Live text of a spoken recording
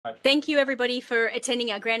Thank you, everybody, for attending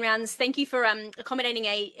our grand rounds. Thank you for accommodating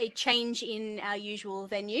a change in our usual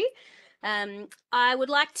venue. I would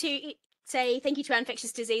like to say thank you to our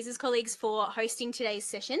infectious diseases colleagues for hosting today's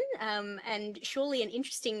session, and surely an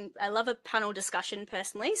interesting, I love a panel discussion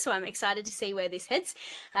personally, so I'm excited to see where this heads.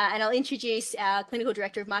 And I'll introduce our Clinical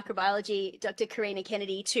Director of Microbiology, Dr. Karina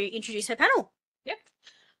Kennedy, to introduce her panel. Yep.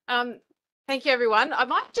 Thank you, everyone. I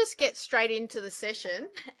might just get straight into the session,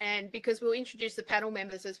 and because we'll introduce the panel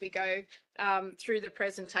members as we go through the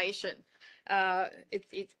presentation.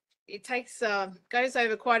 It takes goes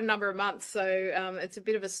over quite a number of months, so it's a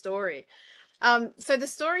bit of a story. So the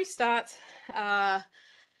story starts about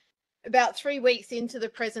 3 weeks into the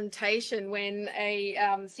presentation when a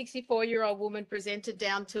 64-year-old woman presented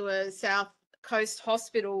down to a South Coast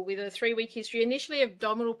hospital with a 3-week history, initially of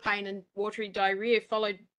abdominal pain and watery diarrhea,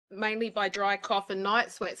 followed mainly by dry cough and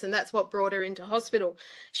night sweats, and that's what brought her into hospital.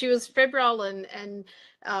 She was febrile and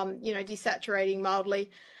desaturating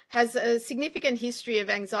mildly, has a significant history of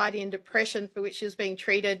anxiety and depression for which she was being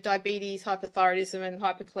treated, diabetes, hypothyroidism, and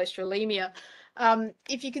hypercholesterolemia.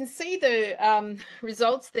 If you can see the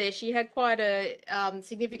results there, she had quite a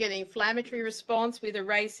significant inflammatory response with a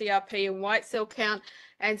raised CRP and white cell count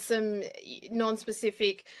and some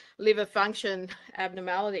non-specific liver function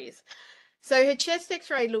abnormalities. So her chest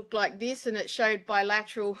x-ray looked like this, and it showed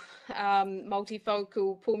bilateral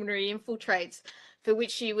multifocal pulmonary infiltrates, for which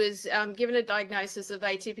she was given a diagnosis of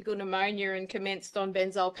atypical pneumonia and commenced on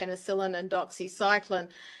benzoyl penicillin and doxycycline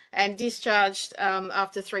and discharged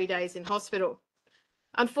after 3 days in hospital.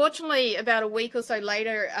 Unfortunately, about a week or so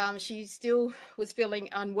later, she still was feeling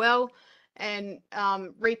unwell and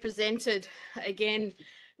represented again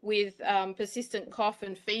with persistent cough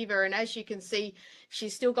and fever. And as you can see,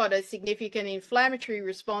 she's still got a significant inflammatory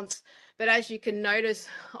response. But as you can notice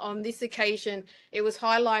on this occasion, it was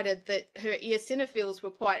highlighted that her eosinophils were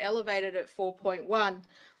quite elevated at 4.1.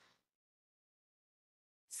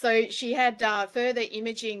 So she had further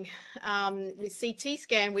imaging with CT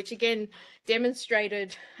scan, which again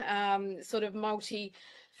demonstrated sort of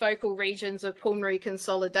multifocal regions of pulmonary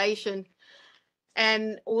consolidation.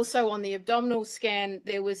 And also on the abdominal scan,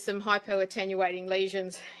 there was some hypoattenuating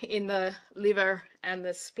lesions in the liver and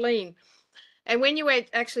the spleen. And when you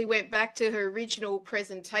actually went back to her original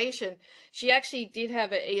presentation, she actually did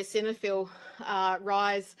have an eosinophil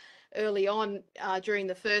rise early on during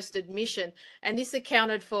the first admission. And this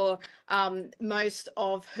accounted for most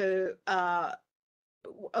of her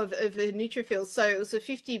of the neutrophils. So it was a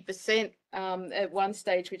 50% at one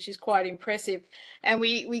stage, which is quite impressive. And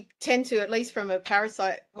we tend to, at least from a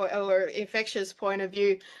parasite or infectious point of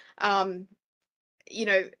view,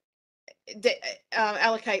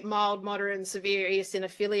 allocate mild, moderate, and severe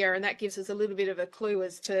eosinophilia, and that gives us a little bit of a clue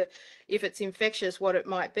as to if it's infectious, what it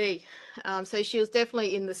might be. So she was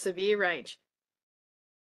definitely in the severe range.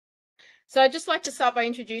 So I'd just like to start by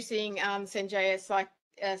introducing Sanjaya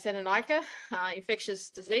Senanaika, infectious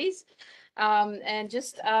disease, and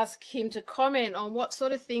just ask him to comment on what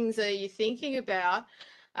sort of things are you thinking about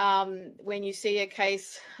when you see a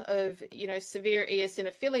case of, severe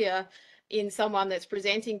eosinophilia in someone that's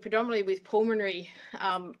presenting predominantly with pulmonary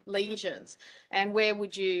lesions, and where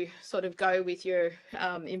would you sort of go with your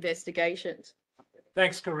investigations?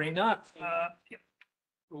 Thanks, Karina.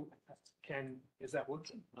 Is that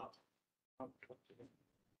working? No.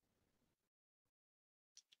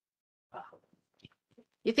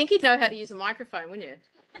 You think you'd know how to use a microphone, wouldn't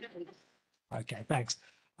you? Okay, thanks.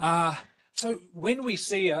 So when we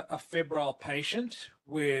see a febrile patient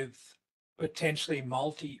with potentially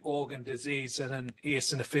multi-organ disease and an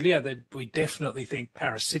eosinophilia, then we definitely think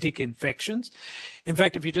parasitic infections. In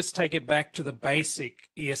fact, if you just take it back to the basic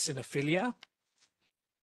eosinophilia,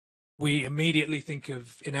 we immediately think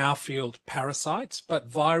of, in our field, parasites, but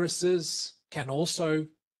viruses can also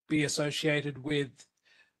be associated with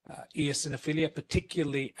eosinophilia,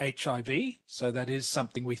 particularly HIV. So that is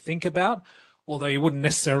something we think about, although you wouldn't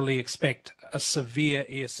necessarily expect a severe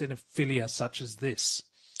eosinophilia such as this.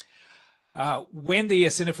 When the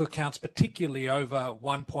eosinophil count's particularly over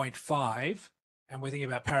 1.5, and we're thinking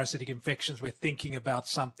about parasitic infections, we're thinking about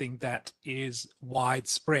something that is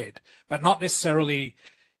widespread, but not necessarily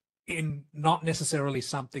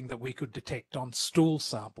something that we could detect on stool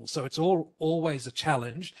samples. So it's always a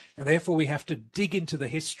challenge, and therefore we have to dig into the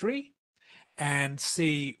history and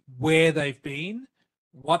see where they've been,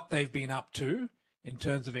 what they've been up to in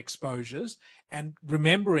terms of exposures, and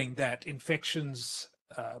remembering that infections,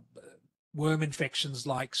 worm infections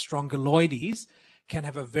like strongyloides, can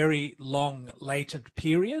have a very long latent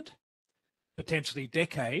period, potentially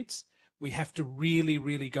decades. We have to really,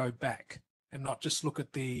 really go back and not just look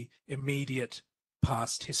at the immediate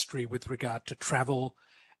past history with regard to travel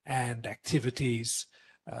and activities,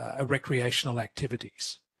 recreational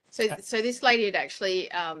activities. So this lady had actually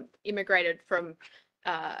immigrated from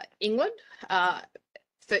England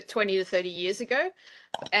 20 to 30 years ago,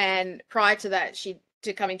 and prior to that,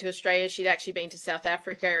 to coming to Australia, she'd actually been to South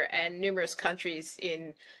Africa and numerous countries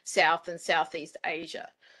in South and Southeast Asia.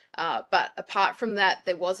 But apart from that,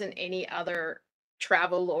 there wasn't any other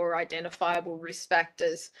travel or identifiable risk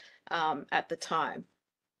factors at the time.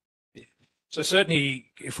 So certainly,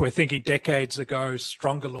 if we're thinking decades ago,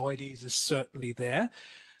 strongyloides is certainly there.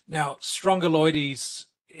 Now, strongyloides,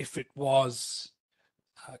 if it was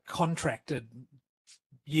contracted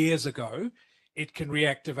years ago, it can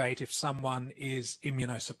reactivate if someone is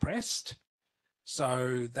immunosuppressed.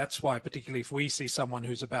 So that's why, particularly if we see someone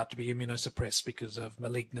who's about to be immunosuppressed because of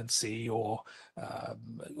malignancy or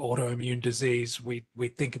autoimmune disease, we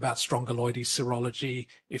think about strongyloides serology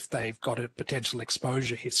if they've got a potential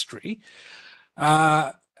exposure history.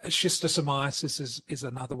 Schistosomiasis is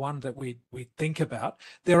another one that we think about.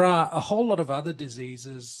 There are a whole lot of other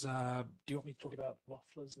diseases. Do you want me to talk about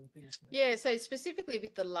Loeffler's and things? Yeah, so specifically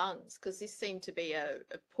with the lungs, because this seemed to be a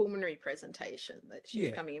pulmonary presentation that she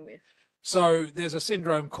was coming in with. So there's a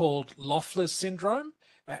syndrome called Loeffler's syndrome.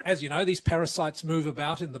 As you know, these parasites move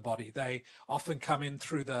about in the body. They often come in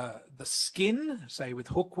through the skin, say with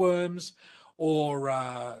hookworms, or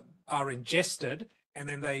are ingested, and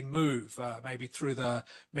then they move maybe through the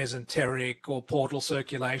mesenteric or portal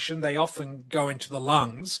circulation. They often go into the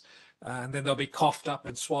lungs, and then they'll be coughed up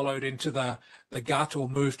and swallowed into the gut or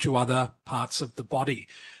move to other parts of the body.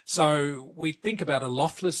 So we think about a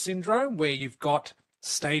Loeffler's syndrome where you've got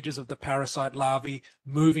stages of the parasite larvae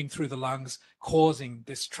moving through the lungs, causing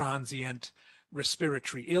this transient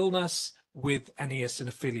respiratory illness with an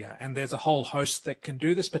eosinophilia. And there's a whole host that can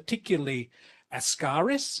do this, particularly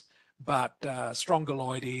Ascaris, but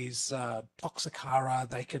strongyloides, Toxocara,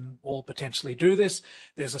 they can all potentially do this.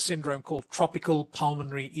 There's a syndrome called tropical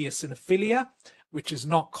pulmonary eosinophilia, which is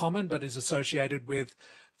not common, but is associated with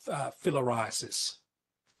filariasis.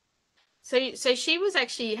 So she was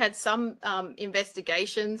actually had some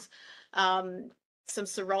investigations, some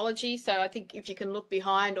serology. So I think if you can look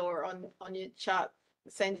behind or on your chart,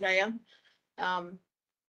 Sanjaya,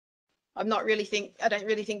 I don't really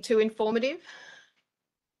think too informative.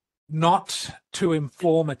 Not too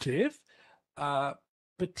informative,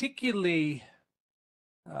 particularly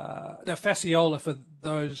the fasciola, for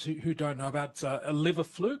those who don't know about, a liver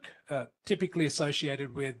fluke, typically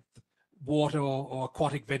associated with water or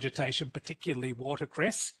aquatic vegetation, particularly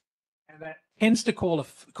watercress. And that tends to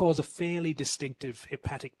cause a fairly distinctive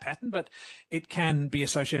hepatic pattern, but it can be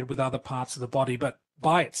associated with other parts of the body. But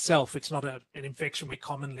by itself, it's not an infection we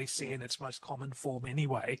commonly see in its most common form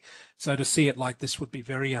anyway. So to see it like this would be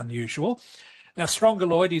very unusual. Now,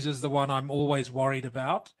 strongyloides is the one I'm always worried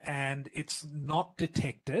about, and it's not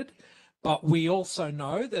detected. But we also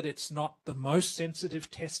know that it's not the most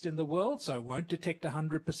sensitive test in the world, so it won't detect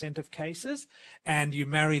 100% of cases. And you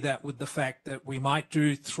marry that with the fact that we might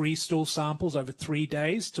do 3 stool samples over 3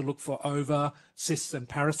 days to look for ova, cysts, and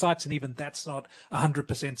parasites, and even that's not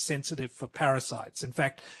 100% sensitive for parasites. In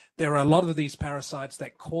fact, there are a lot of these parasites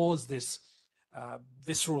that cause this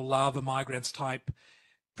visceral larva migrans type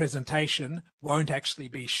presentation won't actually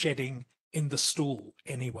be shedding in the stool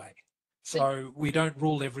anyway. So we don't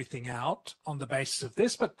rule everything out on the basis of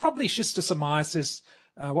this, but probably schistosomiasis,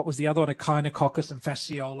 what was the other one, echinococcus and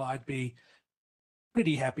fasciola, I'd be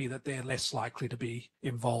pretty happy that they're less likely to be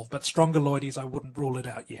involved. But strongyloides, I wouldn't rule it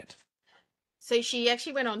out yet. So she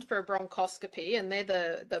actually went on for a bronchoscopy, and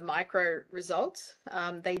they're the micro results.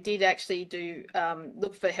 They did actually do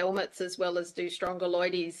look for helminths as well as do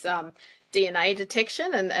strongyloides DNA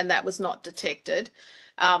detection, and that was not detected.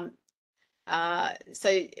 So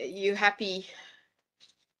you happy?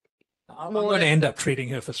 I'm going to end up treating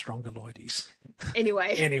her for strongyloides.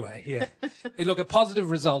 Anyway, yeah. Hey, look, a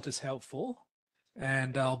positive result is helpful,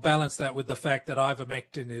 and I'll balance that with the fact that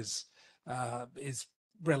ivermectin is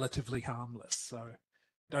relatively harmless, so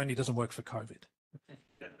it only doesn't work for COVID.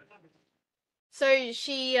 So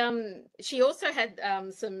she also had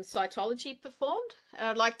some cytology performed.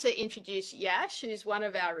 I'd like to introduce Yash, who's one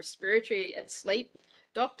of our respiratory and sleep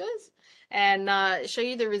doctors, and show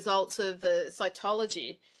you the results of the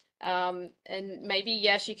cytology. And maybe,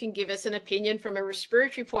 Yash, you can give us an opinion from a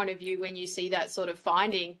respiratory point of view when you see that sort of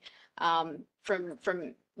finding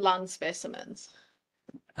from lung specimens.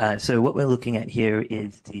 So what we're looking at here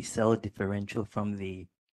is the cell differential from the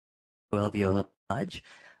alveolar large.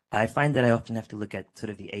 I find that I often have to look at sort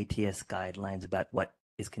of the ATS guidelines about what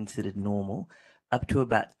is considered normal. up to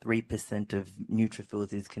about 3% of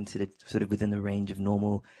neutrophils is considered sort of within the range of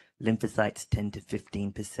normal. Lymphocytes 10 to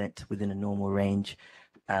 15% within a normal range.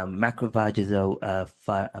 Macrophages are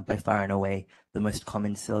by far and away the most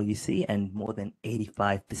common cell you see, and more than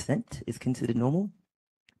 85% is considered normal.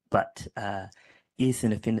 But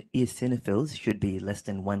eosinophils should be less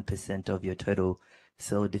than 1% of your total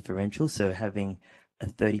cell differential. So having a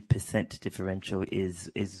 30% differential is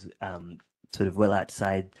sort of well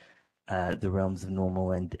outside the realms of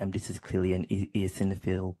normal, and this is clearly an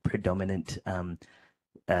eosinophil predominant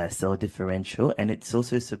cell differential, and it's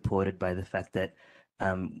also supported by the fact that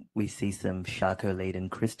we see some Charcot-Leyden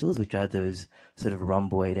crystals, which are those sort of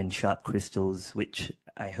rhomboid and sharp crystals, which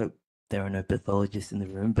I hope there are no pathologists in the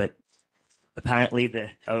room, but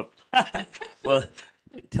apparently well,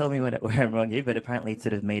 tell me where I'm wrong here, but apparently it's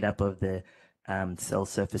sort of made up of the cell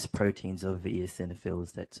surface proteins of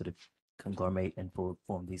eosinophils that sort of conglomerate and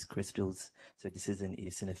form these crystals. So this is an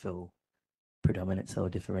eosinophil predominant cell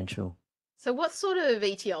differential. So what sort of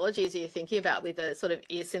etiologies are you thinking about with a sort of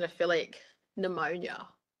eosinophilic pneumonia?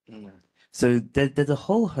 So there's a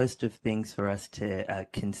whole host of things for us to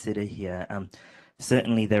consider here.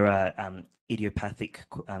 Certainly there are idiopathic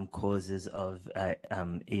causes of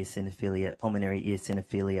eosinophilia, pulmonary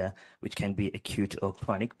eosinophilia, which can be acute or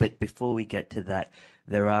chronic. But before we get to that,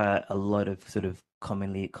 there are a lot of sort of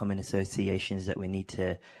common associations that we need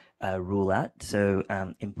to rule out. So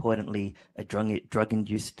importantly, a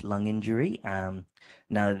drug-induced lung injury.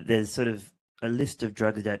 Now there's sort of a list of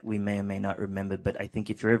drugs that we may or may not remember, but I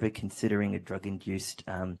think if you're ever considering a drug-induced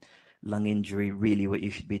lung injury, really what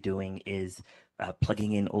you should be doing is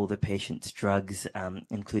plugging in all the patient's drugs,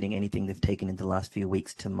 including anything they've taken in the last few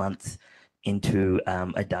weeks to months, into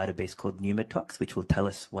a database called Pneumotox, which will tell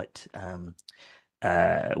us what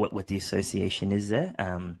the association is there.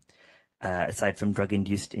 Aside from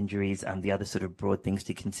drug-induced injuries, the other sort of broad things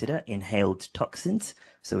to consider, inhaled toxins.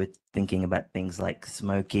 So we're thinking about things like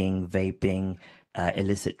smoking, vaping,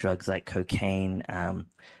 illicit drugs like cocaine, and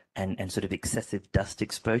sort of excessive dust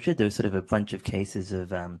exposure. There's sort of a bunch of cases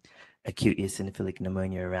of acute eosinophilic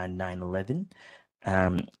pneumonia around 9/11.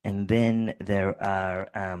 And then there are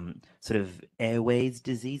sort of airways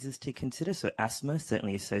diseases to consider. So asthma,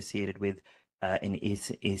 certainly associated with an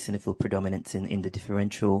eosinophil predominance in the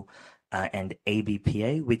differential, and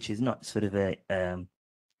ABPA, which is not sort of an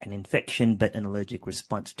infection, but an allergic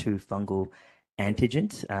response to fungal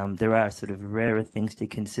antigens. There are sort of rarer things to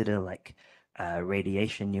consider, like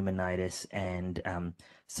radiation pneumonitis and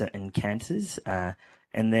certain cancers.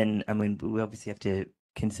 And then, I mean, we obviously have to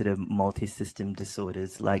consider multi-system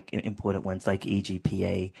disorders, like important ones like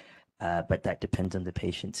EGPA, but that depends on the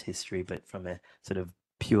patient's history. But from a sort of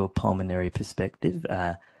pure pulmonary perspective,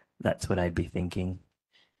 that's what I'd be thinking.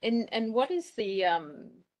 And what is the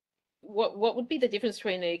what would be the difference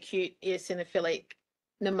between an acute eosinophilic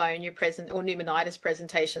pneumonia or pneumonitis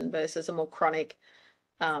presentation versus a more chronic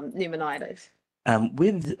pneumonitis?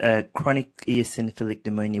 With chronic eosinophilic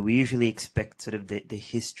pneumonia, we usually expect sort of the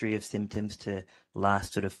history of symptoms to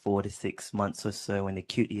last sort of 4 to 6 months or so. In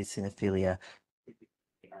acute eosinophilia,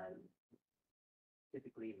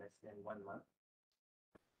 typically less than 1 month.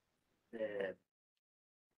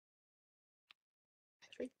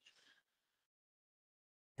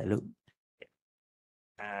 Hello.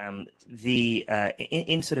 In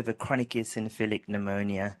sort of a chronic eosinophilic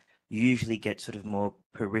pneumonia, you usually get sort of more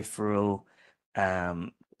peripheral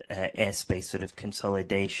airspace sort of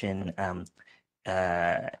consolidation, and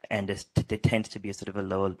there tends to be a sort of a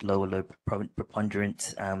low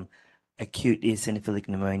preponderance. Acute eosinophilic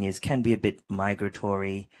pneumonias can be a bit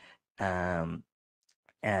migratory. They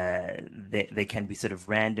can be sort of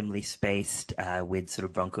randomly spaced with sort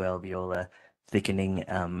of bronchoalveolar thickening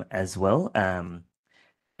as well.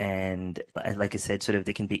 And like I said, sort of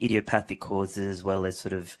there can be idiopathic causes as well as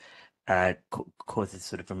sort of causes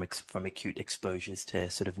sort of from acute exposures to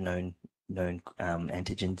sort of known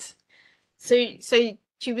antigens. So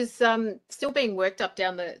she was still being worked up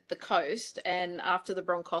down the coast, and after the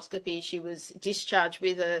bronchoscopy, she was discharged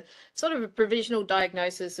with a sort of a provisional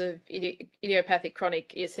diagnosis of idiopathic chronic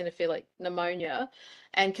eosinophilic pneumonia,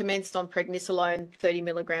 and commenced on prednisolone 30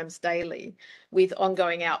 milligrams daily with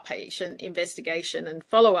ongoing outpatient investigation and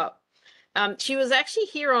follow-up. She was actually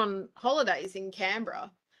here on holidays in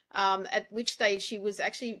Canberra, at which stage she was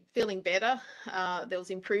actually feeling better. There was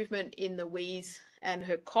improvement in the wheeze and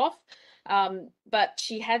her cough, but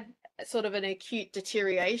she had sort of an acute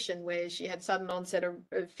deterioration where she had sudden onset of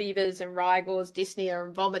fevers and rigors, dyspnea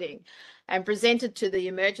and vomiting, and presented to the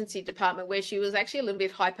emergency department where she was actually a little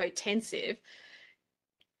bit hypotensive.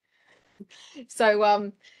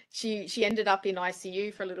 So she ended up in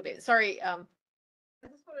ICU for a little bit. Sorry,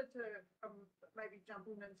 wanted to maybe jump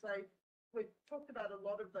in and say, we've talked about a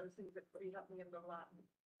lot of those things that could be happening in the lung,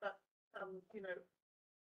 but, you know,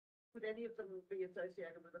 would any of them be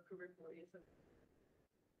associated with a peripheral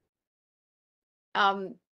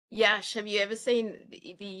eosinophilic? Yash, have you ever seen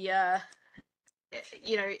the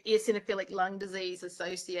you know, eosinophilic lung disease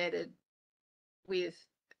associated with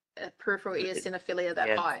peripheral eosinophilia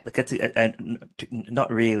that high? Look,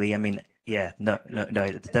 not really. I mean, yeah, no,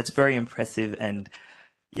 that's very impressive. And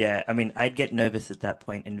yeah, I mean, I'd get nervous at that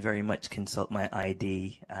point and very much consult my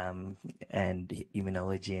ID and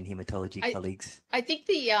immunology and hematology colleagues. I think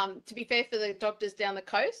the to be fair for the doctors down the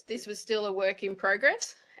coast, this was still a work in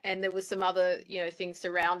progress. And there was some other, you know, things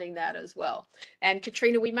surrounding that as well. And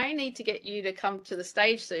Katrina, we may need to get you to come to the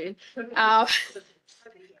stage soon,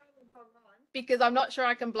 because I'm not sure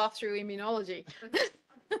I can bluff through immunology.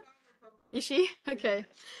 Is she? Okay.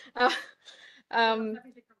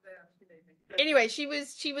 Anyway, she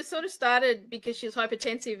was sort of started because she was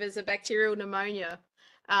hypertensive as a bacterial pneumonia,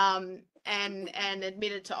 and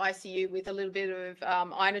admitted to ICU with a little bit of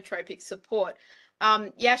inotropic support.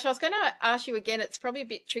 Yash, I was going to ask you again, it's probably a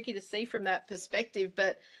bit tricky to see from that perspective,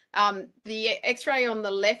 but the x-ray on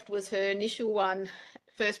the left was her initial one,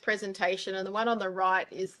 first presentation, and the one on the right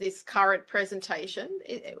is this current presentation.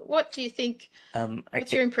 What do you think?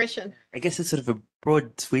 What's your impression? I guess it's sort of a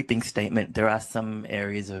broad sweeping statement. There are some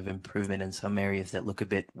areas of improvement and some areas that look a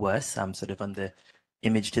bit worse. Sort of on the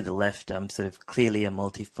image to the left, sort of clearly a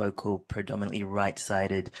multifocal, predominantly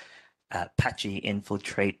right-sided, patchy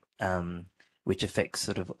infiltrate, which affects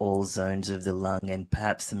sort of all zones of the lung, and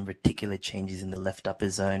perhaps some reticular changes in the left upper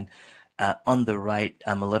zone. On the right,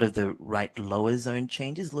 a lot of the right lower zone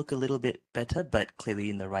changes look a little bit better, but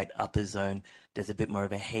clearly in the right upper zone, there's a bit more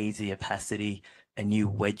of a hazy opacity, a new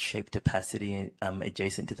wedge-shaped opacity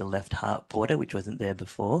adjacent to the left heart border, which wasn't there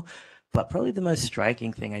before. But probably the most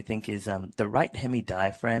striking thing, I think, is the right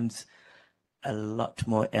hemidiaphragm's a lot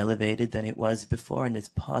more elevated than it was before, and there's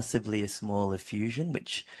possibly a small effusion,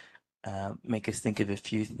 which make us think of a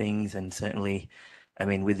few things. And certainly, I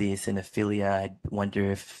mean, with the eosinophilia, I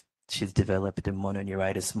wonder if she's developed a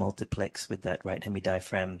mononeuritis multiplex with that right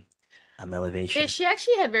hemidiaphragm elevation. Yeah, she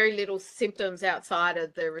actually had very little symptoms outside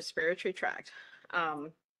of the respiratory tract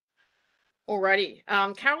already.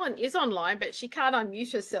 Carolyn is online, but she can't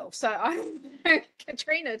unmute herself. So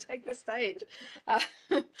Katrina, take the stage.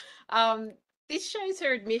 This shows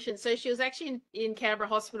her admission. So she was actually in Canberra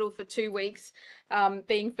Hospital for 2 weeks,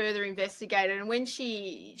 being further investigated. And when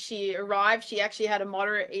she arrived, she actually had a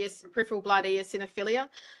moderate peripheral blood eosinophilia,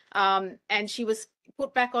 and she was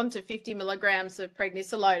put back onto 50 milligrams of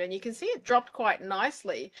prednisolone, and you can see it dropped quite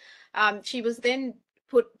nicely. She was then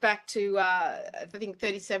put back to I think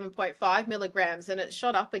 37.5 milligrams, and it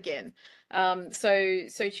shot up again.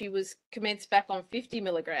 So she was commenced back on 50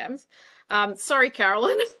 milligrams. Sorry,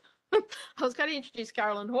 Carolyn. I was going to introduce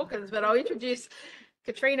Carolyn Hawkins, but I'll introduce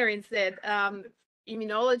Katrina instead.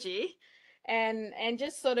 Immunology, and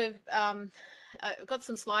just sort of I've got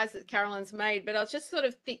some slides that Carolyn's made, but I was just sort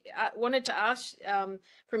of wanted to ask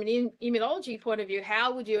from an immunology point of view,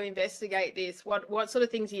 how would you investigate this? What sort of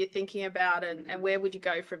things are you thinking about, and where would you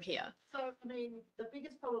go from here? So, I mean, the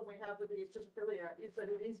biggest problem we have with eosinophilia is that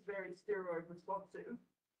it is very steroid responsive,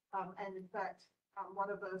 and in fact,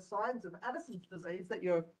 one of the signs of Addison's disease that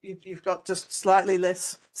you've got just slightly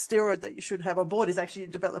less steroid that you should have on board is actually you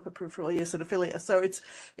develop a peripheral eosinophilia. So it's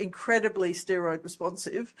incredibly steroid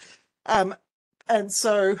responsive. And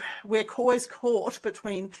so we're always caught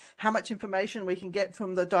between how much information we can get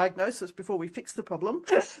from the diagnosis before we fix the problem,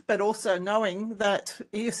 but also knowing that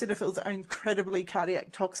eosinophils are incredibly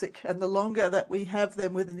cardiac toxic. And the longer that we have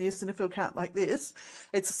them with an eosinophil count like this,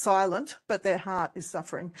 it's silent, but their heart is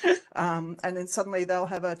suffering. And then suddenly they'll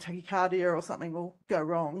have a tachycardia or something will go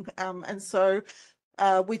wrong. And so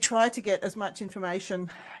we try to get as much information,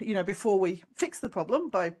 you know, before we fix the problem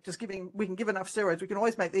by just we can give enough steroids. We can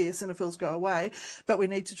always make the eosinophils go away, but we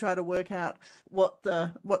need to try to work out what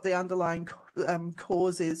the underlying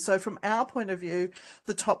cause is. So from our point of view,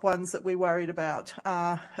 the top ones that we worried about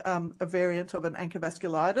are a variant of an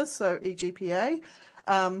ankylosing, so EGPA.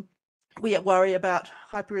 We worry about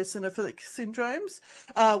hypereosinophilic syndromes.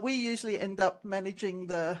 We usually end up managing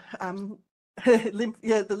the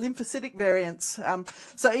the lymphocytic variants.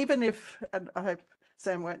 So even if, and I hope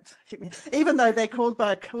Sam won't hit me, even though they're caused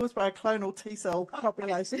by a clonal T cell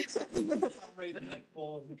population,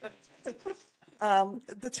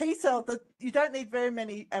 the T cell, you don't need very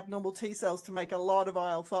many abnormal T cells to make a lot of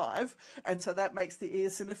IL-5, and so that makes the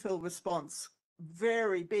eosinophil response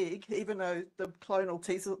very big, even though the clonal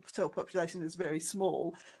T cell population is very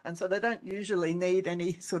small. And so they don't usually need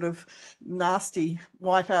any sort of nasty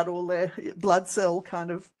wipe out all their blood cell kind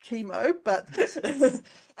of chemo. But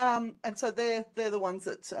and so they're the ones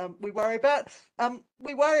that we worry about.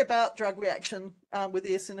 We worry about drug reaction with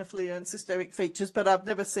eosinophilia and systemic features, but I've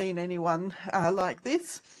never seen anyone like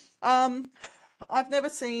this. I've never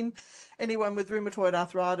seen anyone with rheumatoid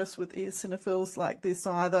arthritis with eosinophils like this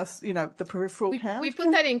either, you know, the peripheral count. We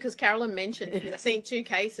put that in because Carolyn mentioned we've seen 2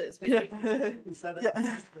 cases. Yeah. So that's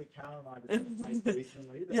basically Caroline has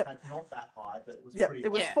recently that had not that high, but it was pretty.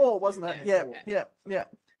 It was Yeah. 4, wasn't it? Yeah. Yeah.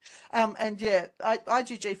 And yeah,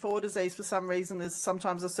 IgG4 disease for some reason is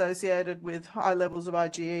sometimes associated with high levels of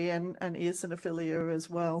IgE and eosinophilia as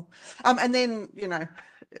well. And then, you know,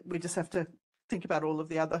 we just have to think about all of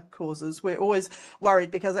the other causes. We're always worried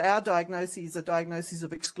because our diagnoses are diagnoses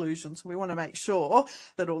of exclusion. So we want to make sure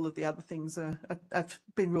that all of the other things have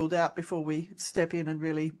been ruled out before we step in and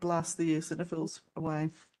really blast the eosinophils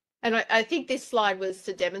away. And I think this slide was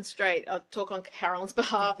to demonstrate, I'll talk on Carolyn's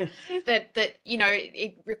behalf, that you know,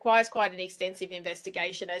 it requires quite an extensive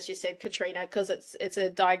investigation, as you said, Katrina, because it's a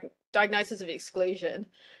diagnosis of exclusion,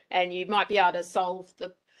 and you might be able to solve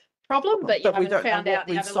the problem, but you haven't found out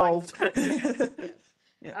the underlying.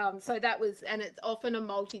 So that was, and it's often a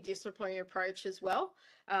multidisciplinary approach as well,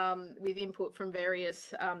 with input from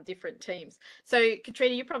various different teams. So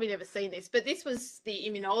Katrina, you've probably never seen this, but this was the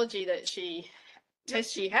immunology that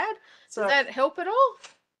test she had. So, does that help at all?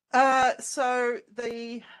 So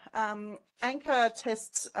the ANCHOR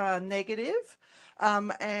tests are negative,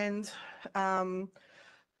 and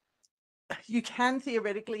you can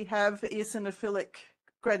theoretically have eosinophilic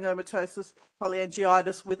granulomatosis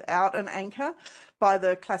polyangiitis without an ANCHOR by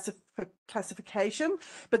the classification,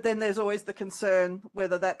 but then there's always the concern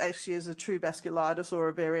whether that actually is a true vasculitis or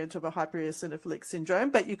a variant of a hypereosinophilic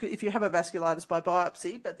syndrome. But you could, if you have a vasculitis by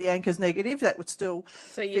biopsy, but the ANCHOR's negative, that would still.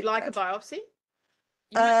 So you'd like a biopsy?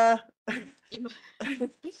 Not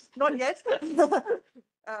yet.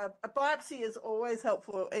 A biopsy is always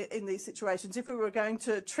helpful in these situations. If we were going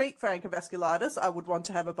to treat for ANCHOR vasculitis, I would want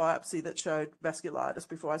to have a biopsy that showed vasculitis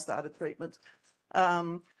before I started treatment.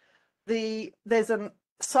 There's a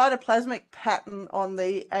cytoplasmic pattern on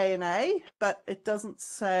the ANA, but it doesn't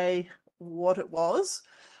say what it was.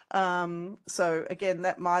 So again,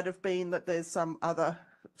 that might have been that there's some other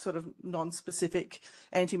sort of non-specific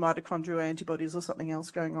anti-mitochondrial antibodies or something else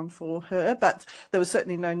going on for her, but there was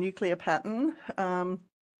certainly no nuclear pattern.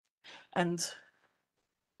 And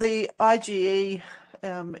the IgE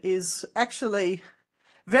is actually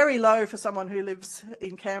very low for someone who lives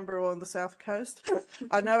in Canberra or on the south coast.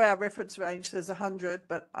 I know our reference range says 100,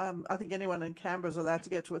 but I think anyone in Canberra is allowed to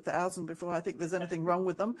get to 1,000 before I think there's anything wrong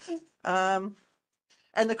with them.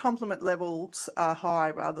 And the complement levels are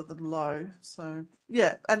high rather than low. So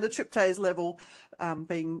yeah, and the tryptase level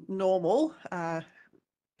being normal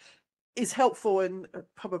is helpful in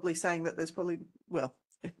probably saying that there's probably, well,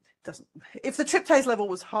 it doesn't, if the tryptase level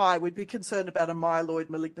was high, we'd be concerned about a myeloid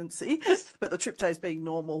malignancy, but the tryptase being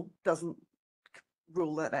normal doesn't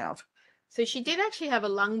rule that out. So she did actually have a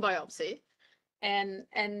lung biopsy, and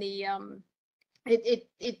the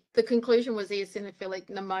the conclusion was eosinophilic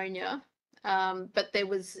pneumonia. But there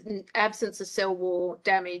was an absence of cell wall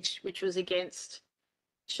damage, which was against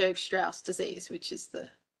Churg-Strauss disease, which is the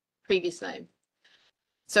previous name.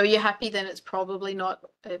 So you're happy then it's probably not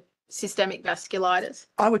a systemic vasculitis?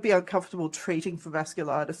 I would be uncomfortable treating for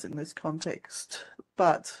vasculitis in this context,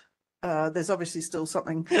 but there's obviously still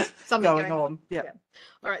something going on. Yeah.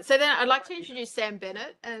 All right. So then I'd like to introduce Sam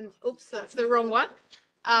Bennett, and oops, that's the wrong one.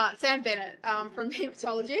 Sam Bennett from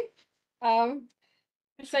hematology.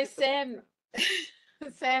 So Sam,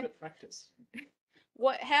 Practice.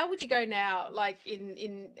 how would you go now? Like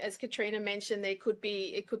in as Katrina mentioned, it could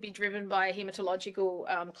be driven by a hematological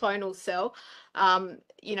clonal cell.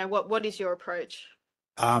 You know, what is your approach?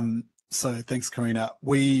 So thanks, Karina.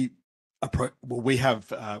 We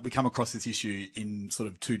come across this issue in sort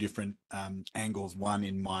of 2 different angles. One,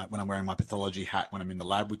 when I'm wearing my pathology hat when I'm in the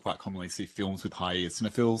lab, we quite commonly see films with high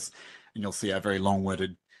eosinophils, and you'll see our very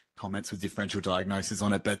long-worded comments with differential diagnosis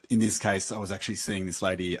on it. But in this case, I was actually seeing this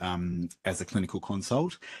lady as a clinical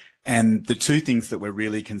consult. And the 2 things that we're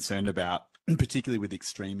really concerned about, particularly with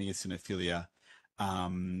extreme eosinophilia,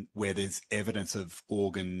 where there's evidence of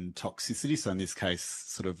organ toxicity, so in this case,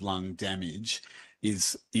 sort of lung damage,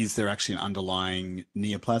 is there actually an underlying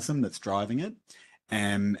neoplasm that's driving it?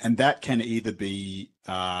 And that can either be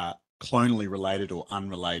clonally related or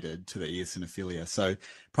unrelated to the eosinophilia. So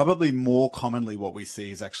probably more commonly what we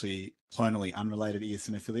see is actually clonally unrelated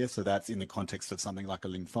eosinophilia. So that's in the context of something like a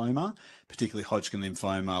lymphoma, particularly Hodgkin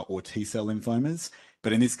lymphoma or T-cell lymphomas.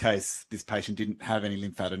 But in this case, this patient didn't have any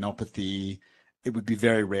lymphadenopathy. It would be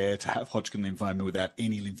very rare to have Hodgkin lymphoma without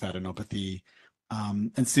any lymphadenopathy.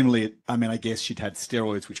 And similarly, I mean, I guess she'd had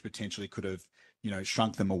steroids, which potentially could have,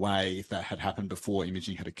 shrunk them away if that had happened before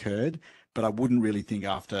imaging had occurred. But I wouldn't really think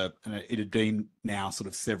after it had been now sort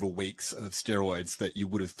of several weeks of steroids that you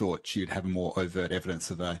would have thought she would have more overt evidence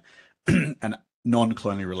of a an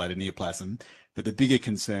non-clonally related neoplasm. But the bigger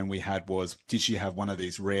concern we had was, did she have one of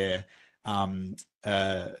these rare, now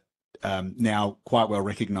quite well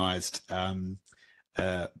recognized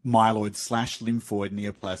myeloid/lymphoid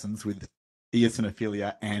neoplasms with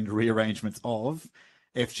eosinophilia and rearrangements of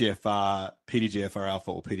FGFR, PDGFR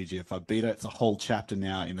alpha or PDGFR beta. It's a whole chapter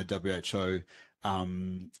now in the WHO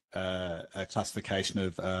classification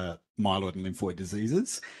of myeloid and lymphoid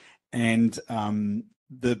diseases. And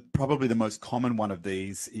probably the most common one of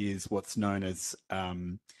these is what's known as,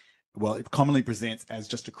 it commonly presents as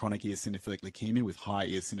just a chronic eosinophilic leukemia with high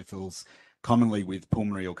eosinophils, commonly with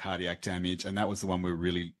pulmonary or cardiac damage. And that was the one we were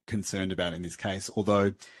really concerned about in this case.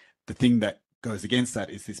 Although the thing that goes against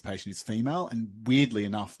that is this patient is female, and weirdly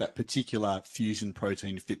enough, that particular fusion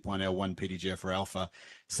protein FIP1L1 PDGFR alpha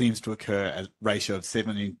seems to occur at a ratio of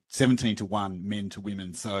 17 to 1 men to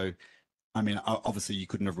women. So, I mean, obviously you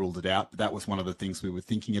couldn't have ruled it out, but that was one of the things we were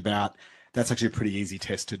thinking about. That's actually a pretty easy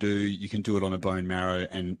test to do. You can do it on a bone marrow,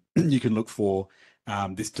 and you can look for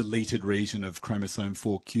this deleted region of chromosome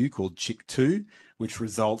 4q called CHIK2, which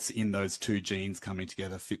results in those two genes coming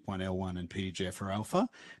together, FIP1L1 and PDGFR alpha,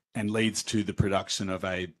 and leads to the production of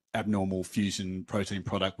a abnormal fusion protein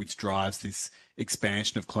product, which drives this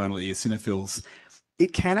expansion of clonal eosinophils.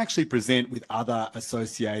 It can actually present with other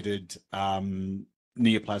associated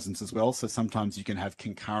neoplasms as well. So sometimes you can have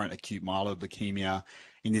concurrent acute myeloid leukemia.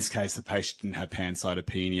 In this case, the patient didn't have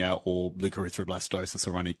pancytopenia or leukoerythroblastosis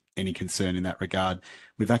or any concern in that regard.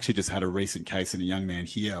 We've actually just had a recent case in a young man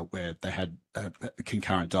here where they had a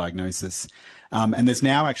concurrent diagnosis. And there's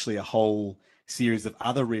now actually a whole series of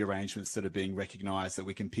other rearrangements that are being recognized that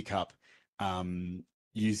we can pick up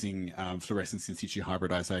using fluorescence in situ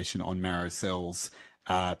hybridization on marrow cells,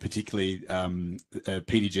 particularly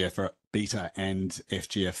PDGFR beta and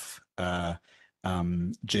FGF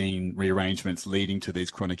gene rearrangements leading to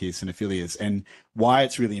these chronic eosinophilias. And why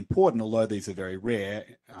it's really important, although these are very rare,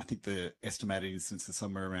 I think the estimated incidence is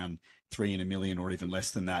somewhere around 3 in a million or even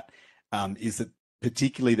less than that, is that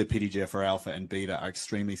particularly the PDGFR alpha and beta are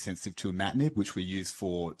extremely sensitive to imatinib, which we use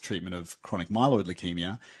for treatment of chronic myeloid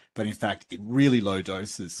leukemia, but in fact, at really low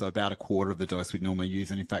doses, so about a quarter of the dose we'd normally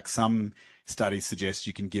use. And in fact, some studies suggest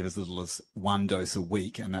you can give as little as 1 dose a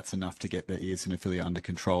week, and that's enough to get the eosinophilia under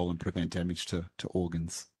control and prevent damage to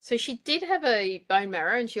organs. So she did have a bone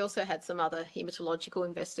marrow, and she also had some other hematological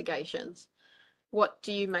investigations. What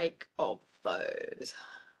do you make of those?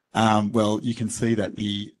 Well, you can see that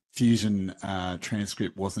the fusion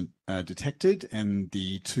transcript wasn't detected, and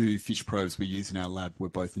the 2 FISH probes we use in our lab were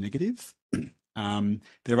both negative.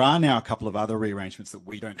 There are now a couple of other rearrangements that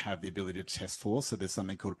we don't have the ability to test for. So there's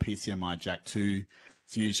something called PCMI JAK2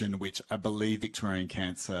 fusion, which I believe Victorian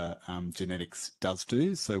Cancer Genetics does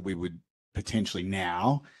do. So we would potentially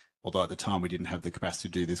now, although at the time we didn't have the capacity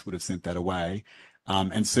to do this, would have sent that away.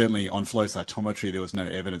 And certainly on flow cytometry, there was no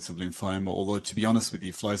evidence of lymphoma, although to be honest with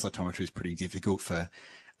you, flow cytometry is pretty difficult for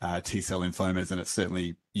T-cell lymphomas, and it's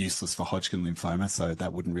certainly useless for Hodgkin lymphoma, so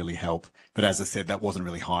that wouldn't really help. But as I said, that wasn't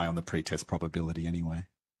really high on the pretest probability anyway.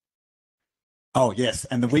 Oh, yes,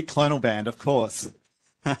 and the weak clonal band, of course.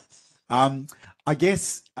 I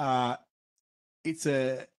guess it's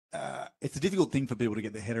a difficult thing for people to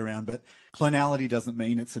get their head around, but clonality doesn't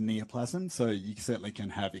mean it's a neoplasm, so you certainly can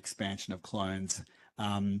have expansion of clones.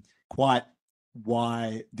 Quite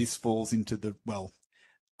why this falls into the, well,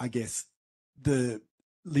 I guess the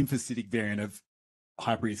lymphocytic variant of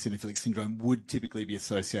hypereosinophilic syndrome would typically be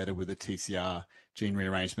associated with a TCR gene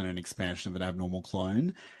rearrangement and expansion of an abnormal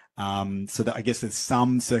clone. So that I guess there's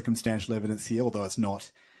some circumstantial evidence here, although it's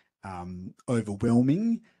not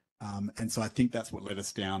overwhelming. And so I think that's what led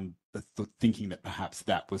us down the thinking that perhaps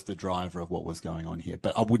that was the driver of what was going on here.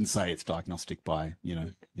 But I wouldn't say it's diagnostic by,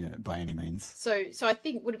 by any means. So I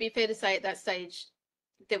think, would it be fair to say at that stage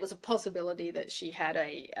there was a possibility that she had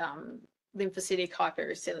a lymphocytic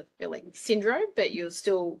hypereosinophilic syndrome, but you're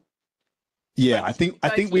still... Yeah, I think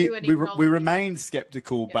we remain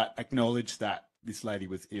skeptical, but acknowledge that this lady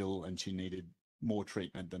was ill and she needed more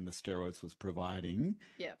treatment than the steroids was providing.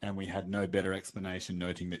 Yeah. And we had no better explanation,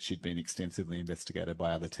 noting that she'd been extensively investigated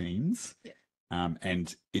by other teams. Yeah.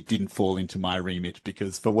 And it didn't fall into my remit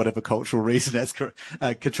because, for whatever cultural reason, as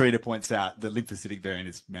Katrina points out, the lymphocytic variant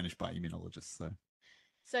is managed by immunologists.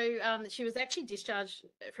 So she was actually discharged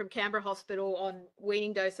from Canberra Hospital on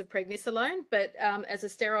weaning dose of prednisolone, but as a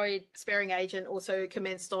steroid-sparing agent, also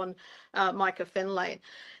commenced on mycophenolate.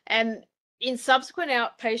 And in subsequent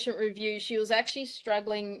outpatient review, she was actually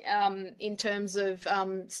struggling in terms of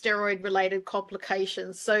steroid-related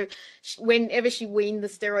complications. So whenever she weaned the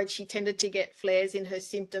steroid, she tended to get flares in her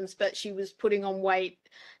symptoms, but she was putting on weight.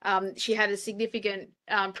 She had a significant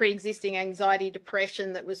pre-existing anxiety,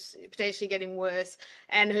 depression that was potentially getting worse,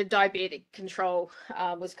 and her diabetic control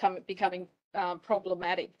was becoming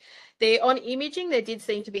problematic. On imaging, there did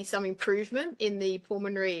seem to be some improvement in the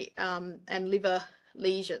pulmonary and liver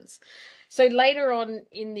lesions. So later on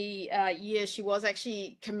in the year, she was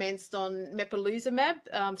actually commenced on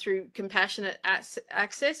mepolizumab through compassionate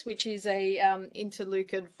access, which is a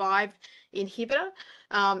interleukin-5 inhibitor.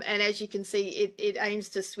 And as you can see, it aims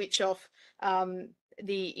to switch off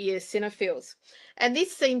the eosinophils. And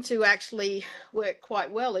this seemed to actually work quite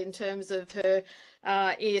well in terms of her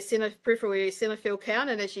peripheral eosinophil count.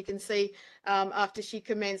 And as you can see, after she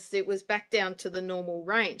commenced, it was back down to the normal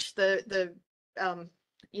range.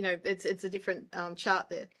 You know, it's a different chart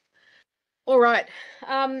there. All right,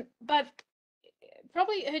 but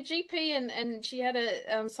probably her GP and she had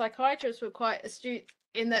a psychiatrist were quite astute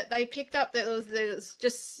in that they picked up that there was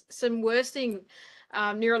just some worsening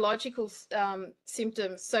neurological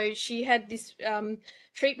symptoms. So she had this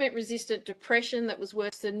treatment-resistant depression that was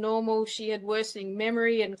worse than normal. She had worsening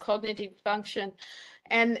memory and cognitive function.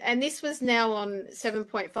 And this was now on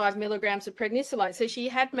 7.5 milligrams of prednisolone. So she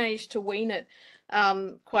had managed to wean it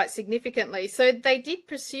quite significantly. So they did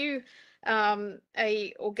pursue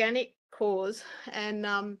a organic cause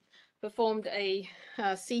and performed a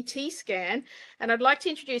CT scan. And I'd like to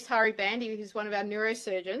introduce Hari Bandy, who's one of our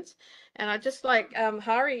neurosurgeons. And I'd just like,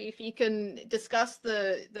 Hari, if you can discuss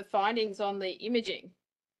the findings on the imaging.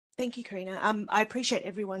 Thank you, Karina. I appreciate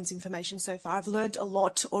everyone's information so far. I've learned a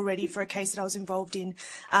lot already for a case that I was involved in.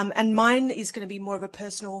 And mine is going to be more of a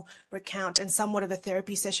personal recount and somewhat of a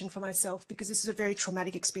therapy session for myself because this is a very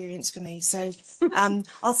traumatic experience for me. So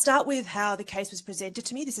I'll start with how the case was presented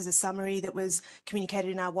to me. This is a summary that was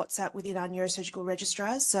communicated in our WhatsApp within our neurosurgical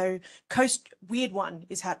registrars. So weird one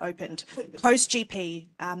is how it opened. Post-GP,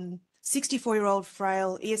 64-year-old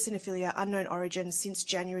frail, eosinophilia, unknown origin since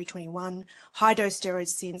January 21, high dose steroids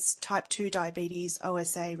since, type 2 diabetes,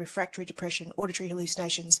 OSA, refractory depression, auditory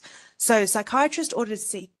hallucinations. So psychiatrist ordered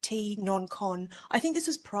CT non-con. I think this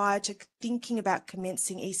was prior to thinking about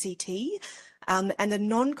commencing ECT, and the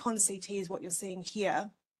non-con CT is what you're seeing here.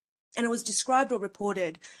 And it was described or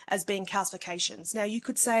reported as being calcifications. Now you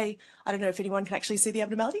could say, I don't know if anyone can actually see the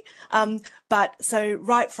abnormality, but so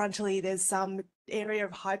right frontally, there's some area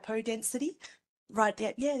of hypodensity right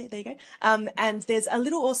there. Yeah, there you go. And there's a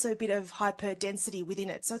little also bit of hyperdensity within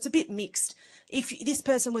it. So it's a bit mixed. If this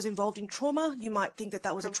person was involved in trauma, you might think that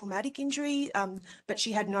that was a traumatic injury, but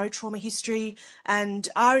she had no trauma history. And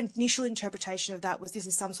our initial interpretation of that was this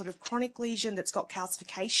is some sort of chronic lesion that's got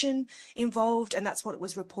calcification involved, and that's what it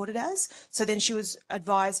was reported as. So then she was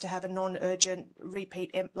advised to have a non-urgent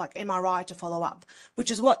repeat, like MRI to follow up,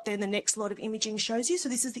 which is what then the next lot of imaging shows you. So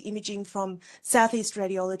this is the imaging from Southeast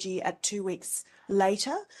Radiology at 2 weeks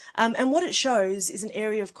later. And what it shows is an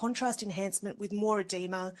area of contrast enhancement with more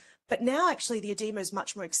edema, but now actually the edema is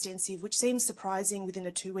much more extensive, which seems surprising within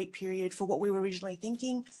a 2-week period for what we were originally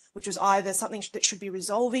thinking, which was either something that should be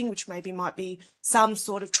resolving, which might be some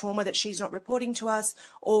sort of trauma that she's not reporting to us,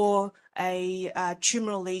 or a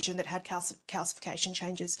tumoral lesion that had calcification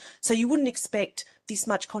changes. So you wouldn't expect this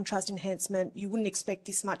much contrast enhancement. You wouldn't expect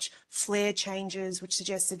this much flare changes, which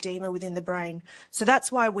suggests edema within the brain. So that's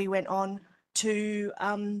why we went on to,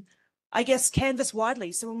 I guess, canvass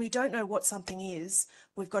widely. So when we don't know what something is,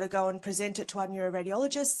 we've got to go and present it to our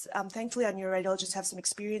neuroradiologists. Thankfully, our neuroradiologists have some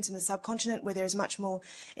experience in the subcontinent where there's much more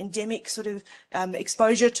endemic sort of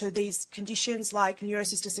exposure to these conditions like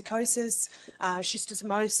neurocystosarcosis,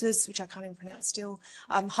 schistosomosis, which I can't even pronounce still,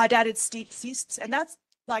 hydatid cysts, and that's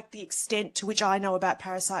like the extent to which I know about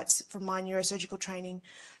parasites from my neurosurgical training.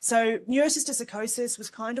 So neurocystosarcosis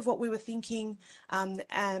was kind of what we were thinking,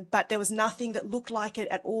 but there was nothing that looked like it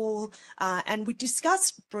at all. And we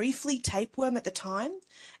discussed briefly tapeworm at the time,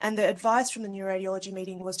 and the advice from the neuroradiology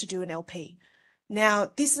meeting was to do an LP.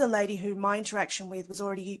 Now, this is a lady who my interaction with was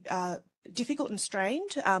already difficult and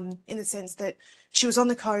strained in the sense that she was on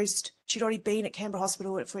the coast. She'd already been at Canberra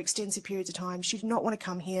Hospital for extensive periods of time. She did not want to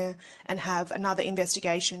come here and have another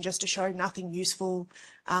investigation just to show nothing useful.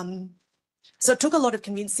 So it took a lot of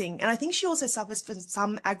convincing. And I think she also suffers from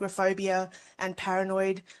some agoraphobia and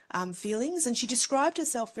paranoid feelings. And she described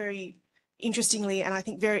herself very interestingly, and I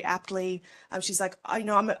think very aptly. She's like,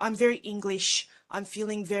 I'm very English. I'm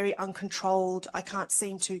feeling very uncontrolled. I can't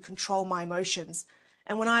seem to control my emotions.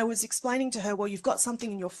 And when I was explaining to her, well, you've got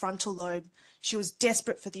something in your frontal lobe, she was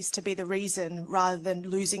desperate for this to be the reason rather than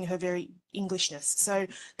losing her very Englishness. So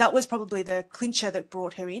that was probably the clincher that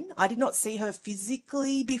brought her in. I did not see her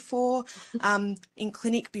physically before, in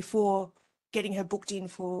clinic before getting her booked in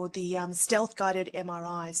for the stealth guided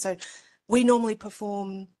MRI. So we normally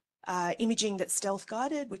perform imaging that's stealth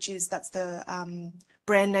guided, that's the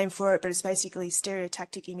brand name for it, but it's basically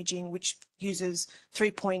stereotactic imaging, which uses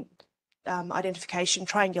 3-point identification,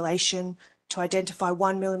 triangulation to identify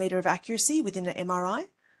 1 millimeter of accuracy within an MRI.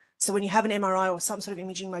 So when you have an MRI or some sort of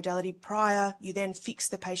imaging modality prior, you then fix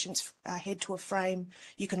the patient's head to a frame.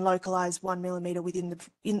 You can localize 1 millimeter within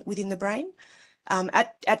the brain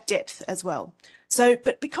at depth as well. So,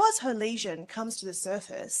 but because her lesion comes to the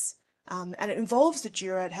surface and it involves the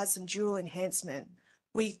dura, it has some dural enhancement.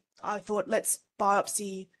 I thought, let's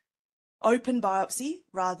open biopsy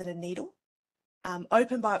rather than a needle.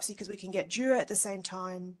 Open biopsy because we can get dura at the same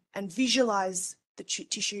time and visualize the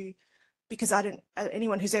tissue, because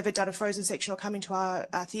anyone who's ever done a frozen section or come into our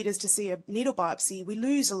theatres to see a needle biopsy, we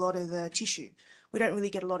lose a lot of the tissue. We don't really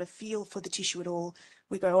get a lot of feel for the tissue at all.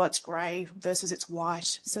 We go, oh, it's grey versus it's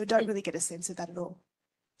white. So we don't really get a sense of that at all.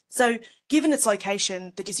 So given its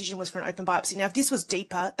location, the decision was for an open biopsy. Now, if this was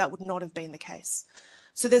deeper, that would not have been the case.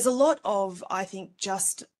 So there's a lot of, I think,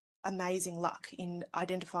 just amazing luck in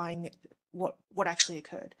identifying what actually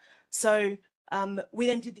occurred. So we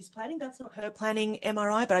then did this planning. That's not her planning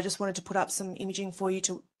MRI, but I just wanted to put up some imaging for you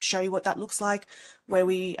to show you what that looks like, where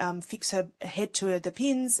we fix her head to the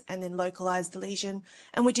pins and then localize the lesion.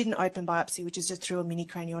 And we did an open biopsy, which is just through a mini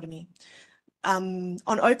craniotomy. On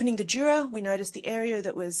opening the dura, we noticed the area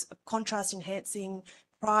that was contrast enhancing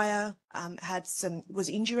prior was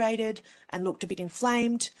indurated and looked a bit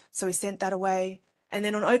inflamed. So we sent that away. And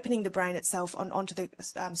then on opening the brain itself onto the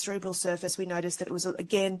cerebral surface, we noticed that it was,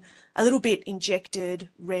 again, a little bit injected,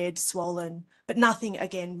 red, swollen, but nothing,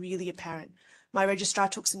 again, really apparent. My registrar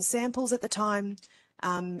took some samples at the time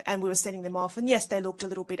and we were sending them off. And yes, they looked a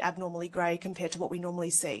little bit abnormally grey compared to what we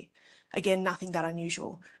normally see. Again, nothing that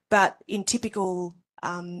unusual. But in typical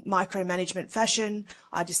micromanagement fashion,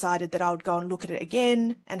 I decided that I would go and look at it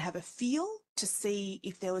again and have a feel to see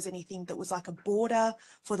if there was anything that was like a border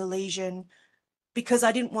for the lesion, because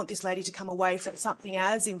I didn't want this lady to come away from something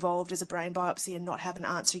as involved as a brain biopsy and not have an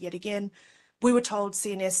answer yet again. We were told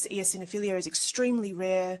CNS eosinophilia is extremely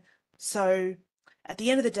rare. So at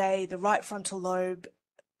the end of the day, the right frontal lobe,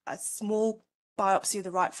 a small biopsy of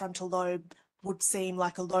the right frontal lobe would seem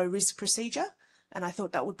like a low risk procedure. And I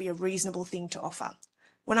thought that would be a reasonable thing to offer.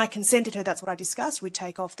 When I consented her, that's what I discussed. We'd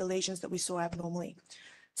take off the lesions that we saw abnormally.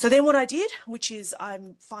 So then what I did, which is I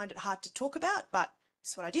find it hard to talk about, but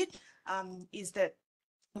it's what I did, is that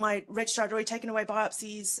my registrar had already taken away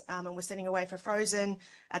biopsies and was sending away for frozen.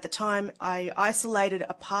 At the time, I isolated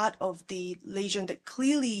a part of the lesion that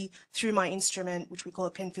clearly, through my instrument, which we call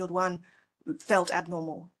a Penfield 1, felt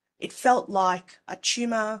abnormal. It felt like a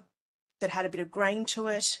tumour that had a bit of grain to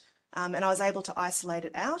it, and I was able to isolate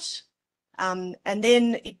it out. And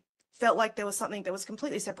then it felt like there was something that was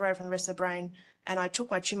completely separated from the rest of the brain, and I took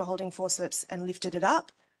my tumour holding forceps and lifted it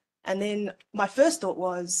up. And then my first thought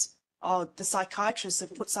was, oh, the psychiatrist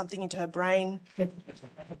have put something into her brain.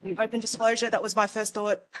 Open disclosure, that was my first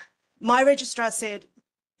thought. My registrar said,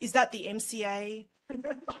 is that the MCA?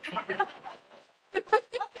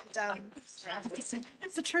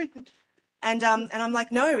 It's the truth. And I'm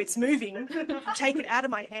like, no, it's moving. Take it out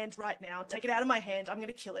of my hand right now. Take it out of my hand. I'm going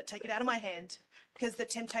to kill it. Take it out of my hand. Because the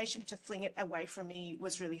temptation to fling it away from me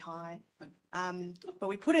was really high. But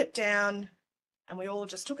we put it down and we all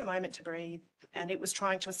just took a moment to breathe, and it was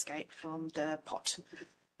trying to escape from the pot.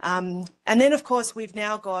 And then, of course, we've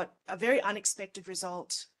now got a very unexpected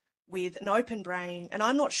result with an open brain, and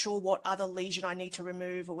I'm not sure what other lesion I need to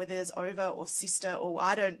remove, or whether there's ova or sister, or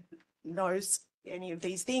I don't know any of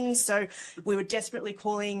these things. So we were desperately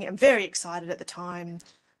calling and very excited at the time,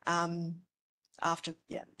 after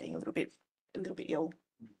being a little bit ill.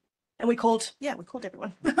 And we called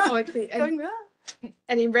everyone. Oh,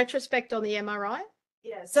 and in retrospect on the MRI?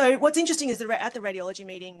 Yeah. So what's interesting is that at the radiology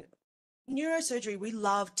meeting, neurosurgery, we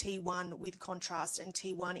love T1 with contrast and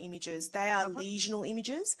T1 images. They are lesional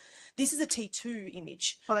images. This is a T2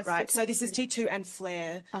 image, right? So this is T2 and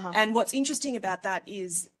flare. And what's interesting about that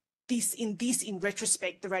is in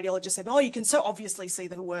retrospect, the radiologist said, oh, you can so obviously see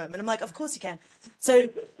the worm. And I'm like, of course you can. So,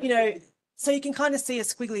 so you can kind of see a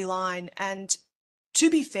squiggly line. And to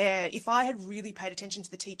be fair, if I had really paid attention to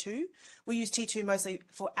the T2, we use T2 mostly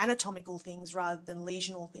for anatomical things rather than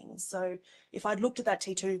lesional things. So if I'd looked at that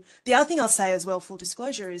T2, the other thing I'll say as well, full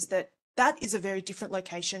disclosure, is that that is a very different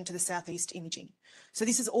location to the southeast imaging. So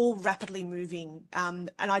this is all rapidly moving. And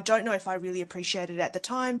I don't know if I really appreciated it at the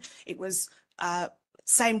time. It was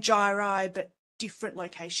same gyri, but different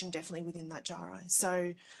location definitely within that gyri.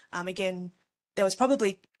 So again, there was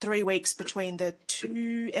probably 3 weeks between the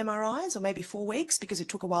 2 MRIs, or maybe 4 weeks, because it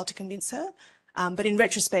took a while to convince her. But in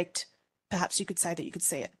retrospect, perhaps you could say that you could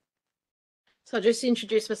see it. So I'll just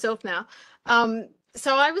introduce myself now.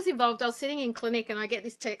 So I was involved, I was sitting in clinic and I get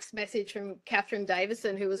this text message from Catherine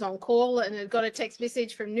Davison, who was on call, and had got a text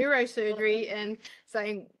message from neurosurgery and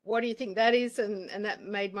saying, what do you think that is? And that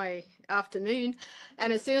made my afternoon.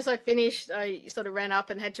 And as soon as I finished, I sort of ran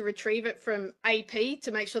up and had to retrieve it from AP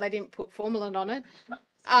to make sure they didn't put formalin on it.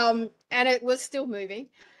 And it was still moving.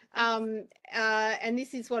 And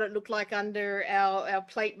this is what it looked like under our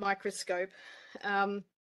plate microscope.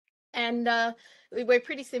 And we're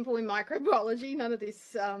pretty simple in microbiology, none of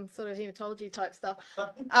this sort of hematology type stuff.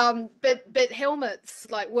 But helmets,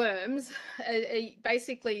 like worms, are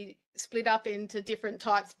basically split up into different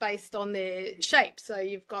types based on their shape. So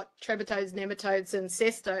you've got trematodes, nematodes, and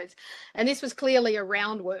cestodes. And this was clearly a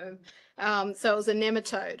roundworm. So it was a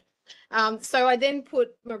nematode. So I then put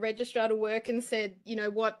my registrar to work and said,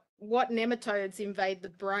 what nematodes invade the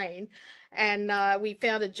brain? And we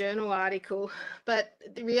found a journal article, but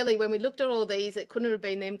really when we looked at all these, it couldn't have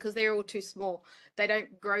been them because they're all too small. They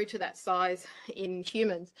don't grow to that size in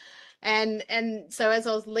humans. And so as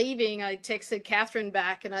I was leaving, I texted Catherine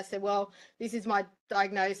back and I said, well, this is my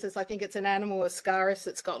diagnosis. I think it's an Hypereosinophilic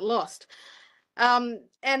that's got lost. And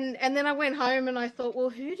then I went home and I thought, well,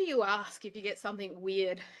 who do you ask if you get something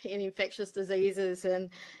weird in infectious diseases and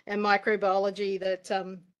microbiology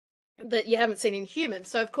that you haven't seen in humans?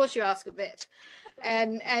 So of course you ask a vet.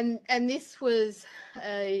 And this was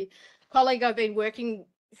a colleague I've been working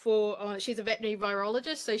for. She's a veterinary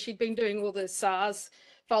virologist, so she'd been doing all the SARS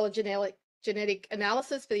phylogenetic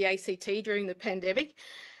analysis for the ACT during the pandemic.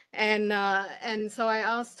 And so I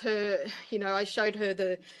asked her, I showed her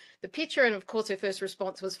the picture, and of course her first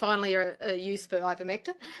response was finally a use for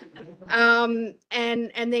ivermectin.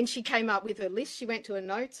 And then she came up with a list. She went to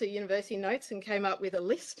her university notes, and came up with a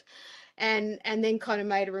list, and then kind of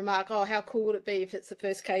made a remark, oh, how cool would it be if it's the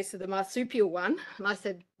first case of the marsupial one? And I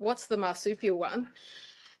said, what's the marsupial one?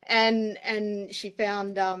 And she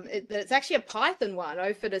found that it's actually a python one,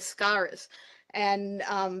 Ophidascaris. And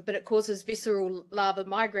but it causes visceral larva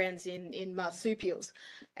migrans in marsupials.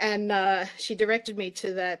 And she directed me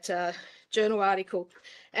to that journal article.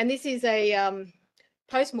 And this is a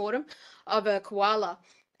post-mortem of a koala,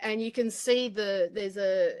 and you can see there's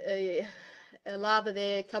a larva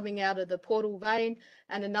there coming out of the portal vein,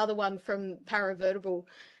 and another one from paravertebral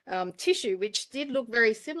tissue, which did look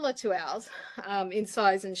very similar to ours in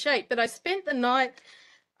size and shape. But I spent the night,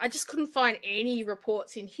 I just couldn't find any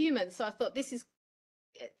reports in humans. So I thought, this is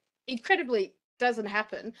incredibly doesn't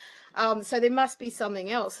happen. So there must be something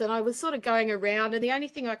else. And I was sort of going around, and the only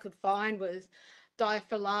thing I could find was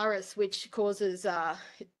Diaphylaris, which causes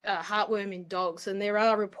heartworm in dogs. And there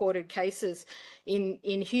are reported cases in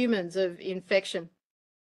humans of infection.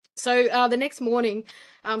 So the next morning,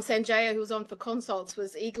 Sanjaya, who was on for consults,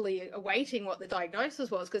 was eagerly awaiting what the diagnosis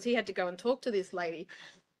was, because he had to go and talk to this lady.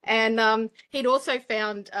 And he'd also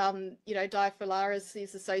found, Diaphylaris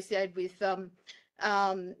is associated with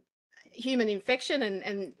human infection,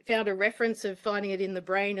 and found a reference of finding it in the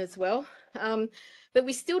brain as well. But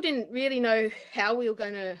we still didn't really know how we were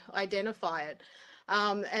going to identify it.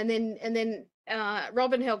 And then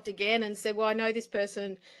Robin helped again and said, well, I know this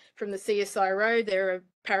person from the CSIRO. They're a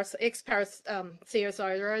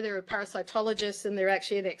CSIRO, they're a parasitologist, and they're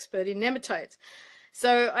actually an expert in nematodes.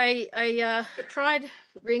 So I tried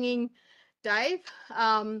ringing Dave,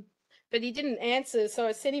 but he didn't answer. So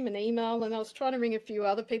I sent him an email, and I was trying to ring a few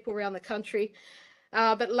other people around the country.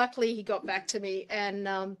 But luckily he got back to me,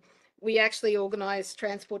 and we actually organised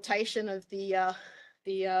transportation of the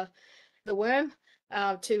worm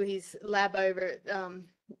to his lab over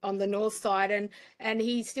on the north side, and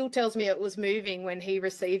he still tells me it was moving when he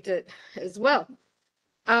received it as well.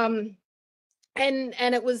 and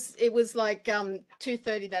it was like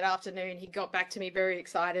 2:30 that afternoon. He got back to me very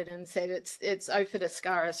excited and said it's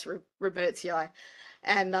Ophidascaris robertsi,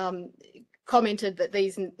 and commented that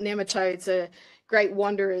these nematodes are great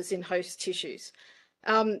wanderers in host tissues.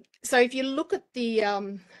 So if you look at the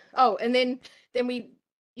and then we,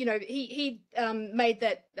 you know, he made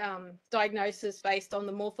that diagnosis based on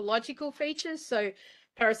the morphological features. So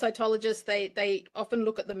parasitologists, they often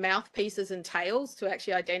look at the mouthpieces and tails to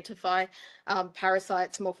actually identify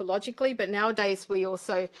parasites morphologically, but nowadays we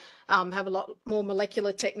also have a lot more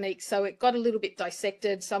molecular techniques. So it got a little bit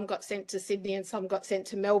dissected. Some got sent to Sydney and some got sent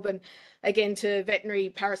to Melbourne, again to veterinary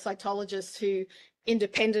parasitologists who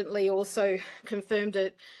independently also confirmed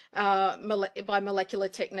it by molecular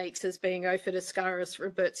techniques as being Ophidascaris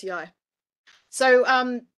robertsi.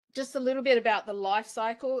 So just a little bit about the life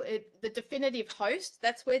cycle. The definitive host,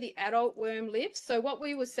 that's where the adult worm lives. So what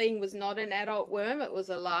we were seeing was not an adult worm, it was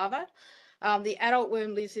a larva. The adult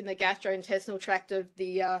worm lives in the gastrointestinal tract of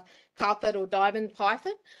the carpet or diamond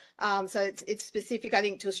python. So it's specific, I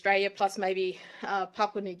think, to Australia plus maybe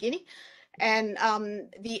Papua New Guinea. And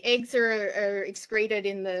the eggs are excreted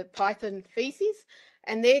in the python feces,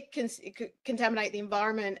 and they contaminate the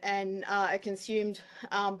environment and are consumed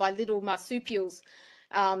by little marsupials,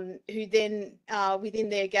 who then within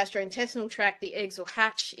their gastrointestinal tract, the eggs will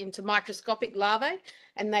hatch into microscopic larvae,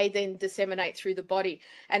 and they then disseminate through the body.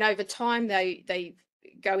 And over time, they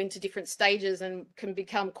go into different stages and can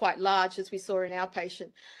become quite large, as we saw in our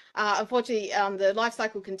patient. Unfortunately, the life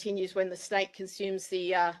cycle continues when the snake consumes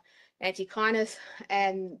the antechinus,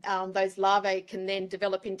 and those larvae can then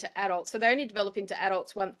develop into adults. So they only develop into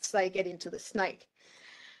adults once they get into the snake.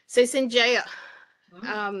 So Sanjaya,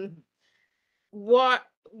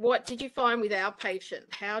 what did you find with our patient?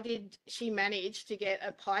 How did she manage to get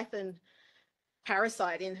a python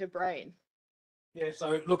parasite in her brain? Yeah,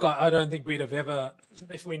 so look, I don't think we'd have ever,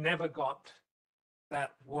 if we never got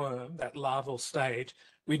that worm, that larval stage,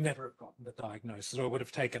 we'd never have gotten the diagnosis, or it would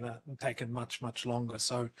have taken much, much longer.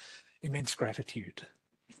 So immense gratitude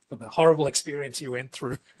for the horrible experience you went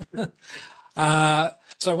through.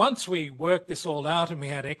 So once we worked this all out and we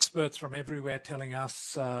had experts from everywhere telling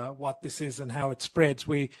us what this is and how it spreads,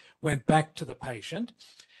 we went back to the patient.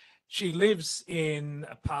 She lives in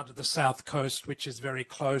a part of the south coast which is very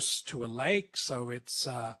close to a lake, so it's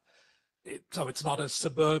not a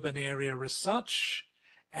suburban area as such,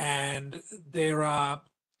 and there are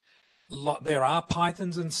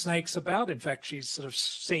pythons and snakes about. In fact, she's sort of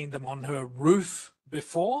seen them on her roof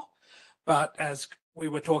before, but as we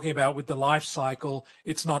were talking about with the life cycle,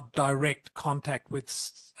 it's not direct contact with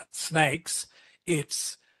snakes,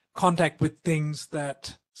 it's contact with things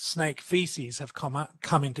that snake feces have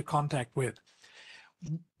come into contact with.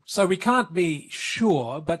 So we can't be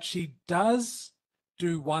sure, but she does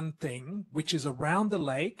do one thing, which is around the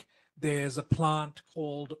lake, there's a plant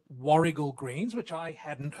called warrigal greens, which I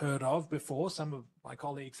hadn't heard of before. Some of my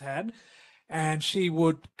colleagues had. And she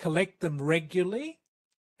would collect them regularly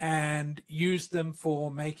and use them for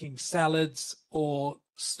making salads or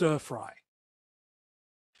stir fry.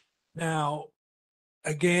 Now,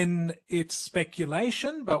 again, it's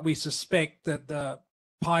speculation, but we suspect that the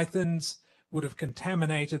pythons would have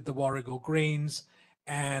contaminated the warrigal greens,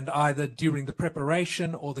 and either during the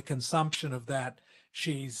preparation or the consumption of that,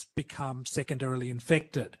 she's become secondarily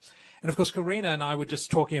infected. And of course, Karina and I were just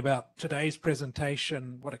talking about today's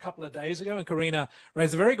presentation, a couple of days ago, and Karina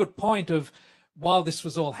raised a very good point of, while this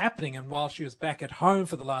was all happening and while she was back at home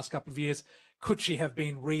for the last couple of years, could she have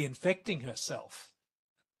been reinfecting herself?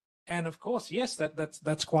 And of course, yes,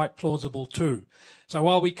 that's quite plausible too. So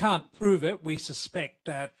while we can't prove it, we suspect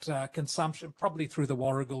that consumption, probably through the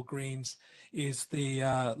warrigal greens, is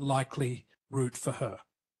the likely route for her.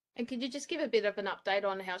 And could you just give a bit of an update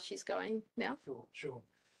on how she's going now? Sure.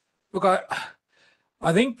 Look,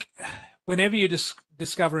 I think whenever you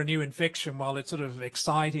discover a new infection, while it's sort of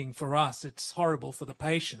exciting for us, it's horrible for the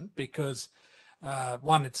patient because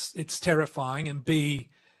one, it's terrifying, and B,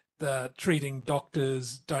 the treating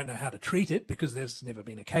doctors don't know how to treat it because there's never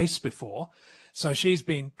been a case before. So she's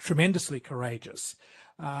been tremendously courageous.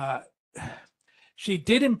 She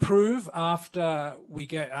did improve after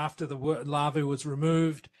the larva was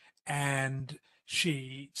removed, and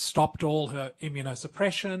she stopped all her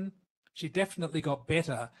immunosuppression. She definitely got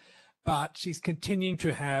better, but she's continuing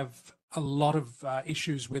to have a lot of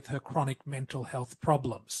issues with her chronic mental health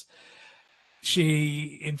problems.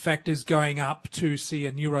 She, in fact, is going up to see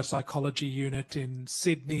a neuropsychology unit in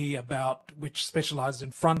Sydney which specializes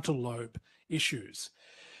in frontal lobe issues.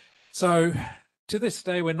 So to this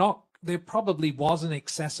day, there probably was an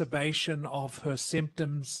exacerbation of her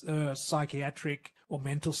symptoms, psychiatric or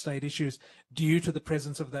mental state issues due to the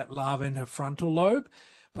presence of that larva in her frontal lobe.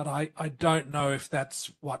 But I don't know if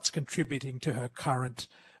that's what's contributing to her current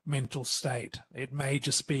mental state. It may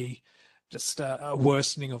just be a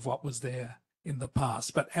worsening of what was there in the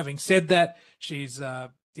past. But having said that, she's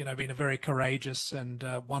been a very courageous and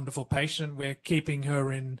wonderful patient. We're keeping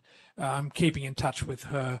her keeping in touch with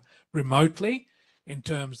her remotely in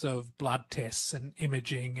terms of blood tests and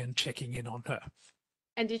imaging and checking in on her.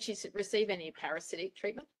 And did she receive any parasitic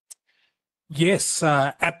treatment? Yes,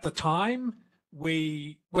 at the time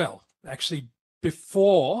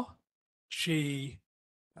before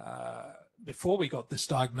before we got this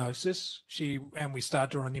diagnosis, we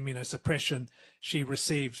started her on immunosuppression, she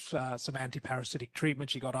received some antiparasitic treatment.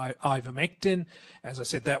 She got ivermectin. As I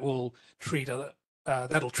said, that will treat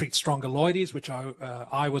that'll treat strongyloides, which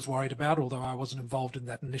I was worried about, although I wasn't involved in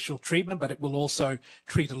that initial treatment, but it will also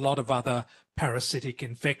treat a lot of other parasitic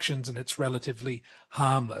infections, and it's relatively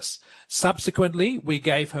harmless. Subsequently, we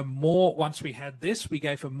gave her more, once we had this, we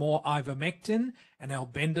gave her more ivermectin and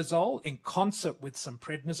albendazole in concert with some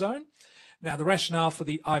prednisone. Now, the rationale for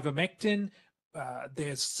the ivermectin,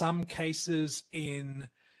 there's some cases in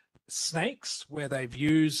snakes where they've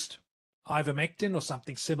used ivermectin or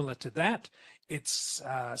something similar to that.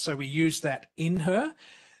 So we use that in her.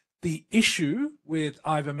 The issue with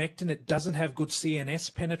ivermectin, it doesn't have good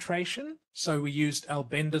CNS penetration. So we used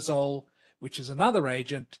albendazole, which is another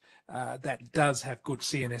agent that does have good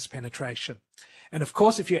CNS penetration. And of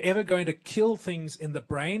course, if you're ever going to kill things in the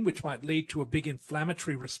brain, which might lead to a big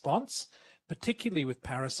inflammatory response, particularly with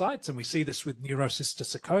parasites, and we see this with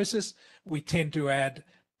neurocystic, we tend to add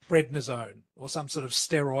prednisone or some sort of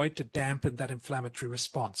steroid to dampen that inflammatory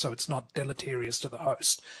response, so it's not deleterious to the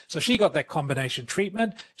host. So she got that combination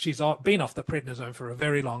treatment. She's been off the prednisone for a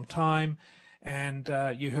very long time, and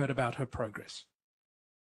you heard about her progress.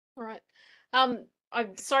 All right.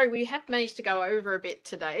 I'm sorry, we have managed to go over a bit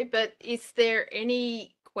today, but is there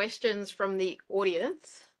any questions from the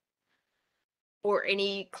audience or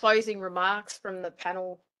any closing remarks from the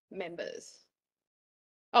panel members?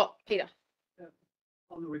 Oh, Peter.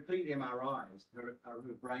 On the repeat MRIs, are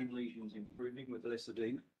her brain lesions improving with less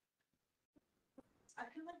edema? I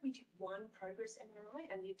feel like we did one progress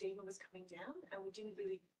MRI and the edema was coming down, and we didn't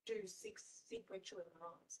really do 6 sequential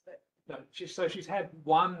MRIs. But No, she's had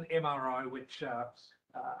one MRI, which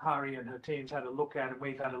Hari and her teams had a look at, and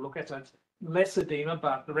we've had a look at. So it's less edema,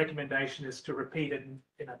 but the recommendation is to repeat it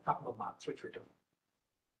in a couple of months, which we're doing.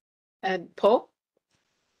 And Paul?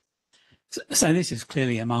 So this is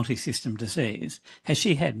clearly a multi-system disease. Has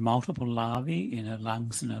she had multiple larvae in her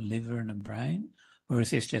lungs and her liver and her brain, or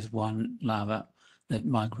is this just one larva that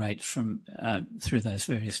migrates from through those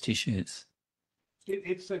various tissues?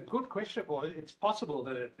 It's a good question. Well, it's possible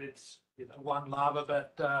that it's one larva,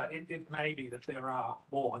 but it may be that there are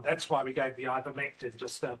more, and that's why we gave the ivermectin,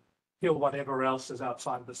 just to kill whatever else is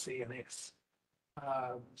outside of the CNS.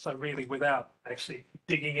 So really, without actually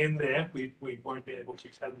digging in there, we won't be able to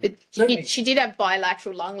tell. She did have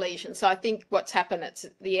bilateral lung lesions, so I think what's happened, it's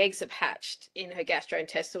the eggs have hatched in her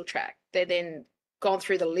gastrointestinal tract. They're then gone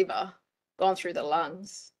through the liver, gone through the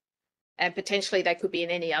lungs, and potentially they could be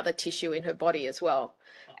in any other tissue in her body as well.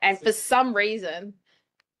 And for some reason,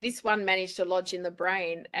 this one managed to lodge in the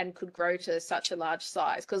brain and could grow to such a large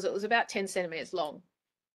size because it was about 10 centimeters long.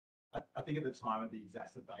 I think at the time of the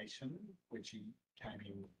exacerbation, when she came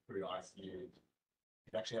in through ICU,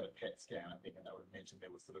 it actually had a PET scan, I think, and that would mention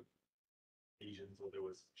there was sort of lesions or there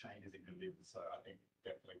was changes in her liver. So I think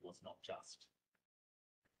definitely was not just.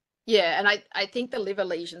 Yeah, and I think the liver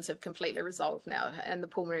lesions have completely resolved now, and the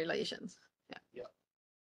pulmonary lesions. Yeah.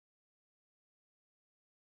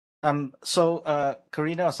 So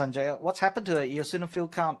Karina or Sanjay, what's happened to her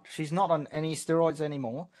eosinophil count? She's not on any steroids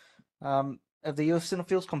anymore. Have the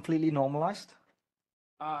eosinophils completely normalized?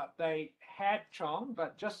 They had, Chong,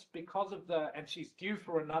 but just because of and she's due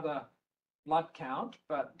for another blood count,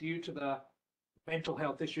 but due to the mental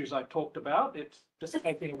health issues I talked about, it's just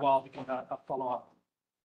taking a while to get a follow-up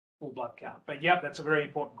full blood count. But yeah, that's a very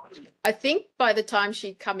important question. I think by the time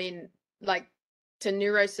she'd come in, like, to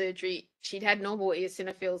neurosurgery, she'd had normal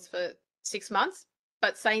eosinophils for 6 months,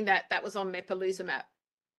 but saying that was on mepolizumab.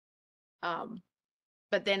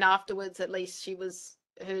 But then afterwards, at least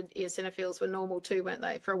her eosinophils were normal too, weren't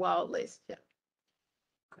they? For a while, at least. Yeah.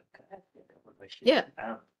 Could I ask a couple of questions?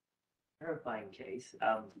 Yeah. Terrifying case.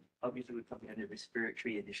 Obviously, we're probably under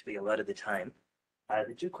respiratory initially a lot of the time.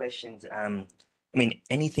 The 2 questions. I mean,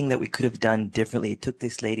 anything that we could have done differently? It took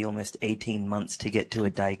this lady almost 18 months to get to a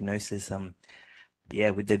diagnosis. Yeah,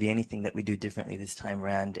 would there be anything that we do differently this time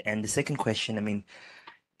around? And the second question, I mean,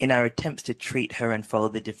 in our attempts to treat her and follow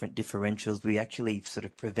the different differentials, we actually sort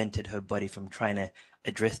of prevented her body from trying to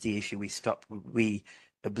address the issue. We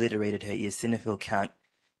obliterated her eosinophil count.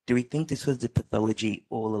 Do we think this was the pathology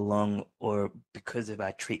all along, or because of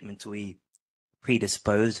our treatments, we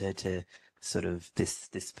predisposed her to sort of this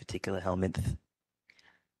particular helminth?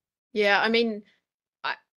 Yeah, I mean,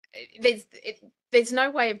 there's no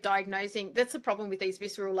way of diagnosing. That's the problem with these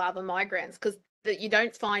visceral larva migrans, because you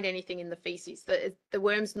don't find anything in the feces. The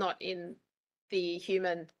worm's not in the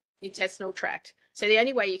human intestinal tract. So the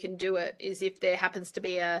only way you can do it is if there happens to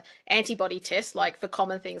be a antibody test, like for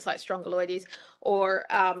common things like strongyloides or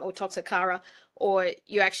toxicara, or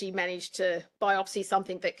you actually manage to biopsy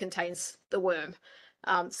something that contains the worm.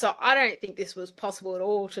 So I don't think this was possible at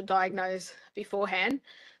all to diagnose beforehand,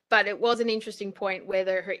 but it was an interesting point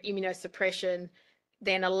whether her immunosuppression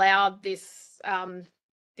then allowed this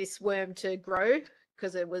this worm to grow,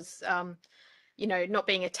 because it was not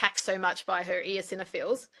being attacked so much by her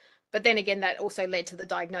eosinophils. But then again, that also led to the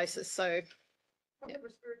diagnosis. So from a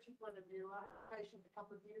respiratory point of view, I had a patient a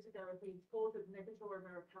couple of years ago, he imported Negatore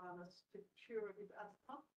americanus to cure his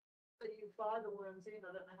asthma. So you buy the worms in,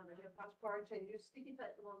 I don't know how many have much quarantine, you sticky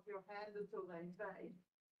tape them onto your hand until they invade.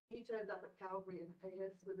 He turned up at Calgary in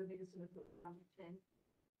AS with an eosinophil 10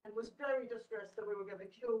 and was very distressed that we were going to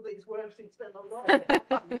kill these worms. He'd spent a lot of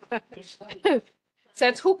time. So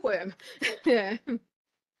it's hookworm. Yeah.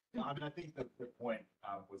 No, I mean, I think the point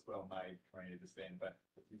was well made, Karina, just then, but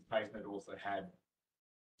this patient had also had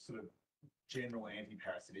sort of general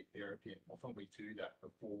anti-parasitic therapy, and often we do that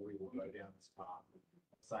before we will go down this path,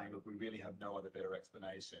 saying, look, we really have no other better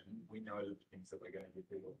explanation. We know the things that we're going to give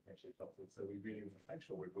people potentially toxic, so we really want to make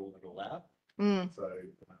sure we rule it all out. So,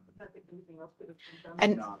 I think anything else could have been done.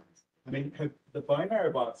 And no. I mean, the bone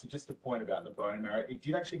marrow biopsy, just a point about the bone marrow, it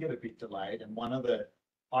did actually get a bit delayed, and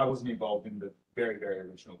I wasn't involved in the very, very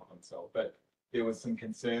original consult, but there was some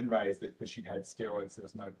concern raised that because she'd had steroids, there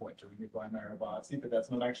was no point doing the bone marrow biopsy, but that's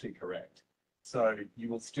not actually correct. So you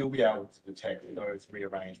will still be able to detect those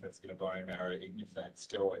rearrangements in a bone marrow even if they had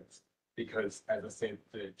steroids, because, as I said,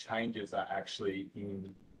 the changes are actually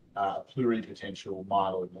in pluripotential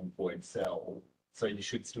myeloid lymphoid cell. So you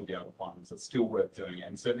should still be able to find them. So it's still worth doing,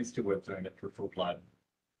 and certainly still worth doing it peripheral blood,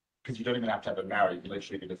 because you don't even have to have a marrow. You can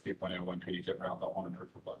literally do the FIP1L1 PDGFR on a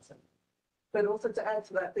peripheral blood cell. But also to add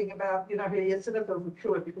to that thing about, her eosinophils were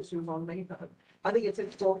cured because she was on mepo. I think it's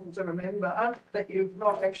important to remember that you've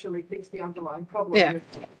not actually fixed the underlying problem. Yeah.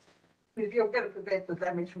 You're going to prevent the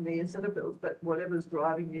damage from the eosinophils, but whatever's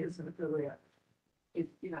driving the eosinophilia,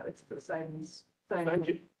 it's the same. Thank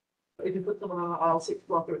you. If you put them on an IL-6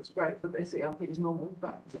 blocker, it's great, but their CRP is normal.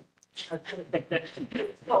 But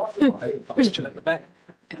Question at the back.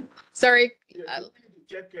 sorry.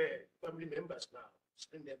 Check family members now.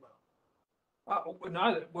 Send them out.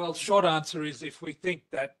 No, well, short answer is if we think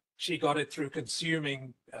that she got it through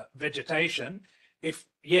consuming vegetation,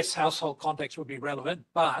 yes, household context would be relevant,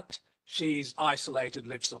 but she's isolated,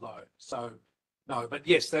 lives alone. So no, but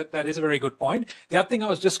yes, that is a very good point. The other thing I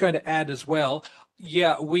was just going to add as well,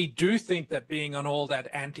 yeah, we do think that being on all that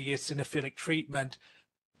anti-eosinophilic treatment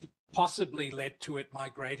possibly led to it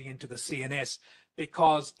migrating into the CNS,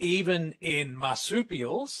 because even in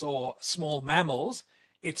marsupials or small mammals,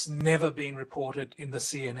 it's never been reported in the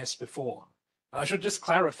CNS before. I should just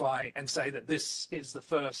clarify and say that this is the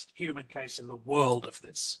first human case in the world of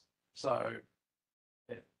this. So,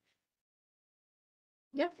 yeah.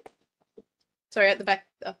 Yeah. Sorry, at the back,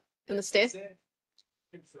 on the stairs.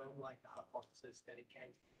 Confirm like the hypothesis that it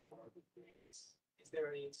came from. Is there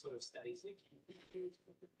any sort of studies that you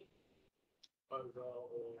over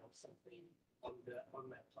or something on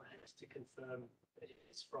that plant to confirm that it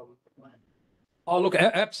is from the plant? Oh, look,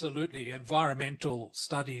 absolutely. Environmental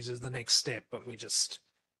studies is the next step, but we just,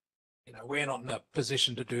 we're not in a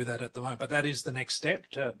position to do that at the moment. But that is the next step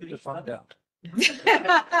to find out.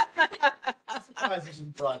 Surprised you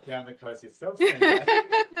didn't drive down the coast yourself.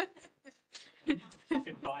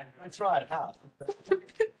 That's right. How?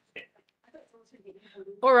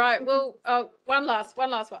 All right. Well, one last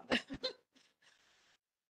one.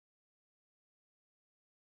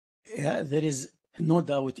 Yeah, there is no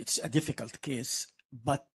doubt it's a difficult case,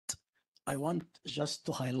 but I want just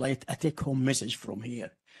to highlight a take-home message from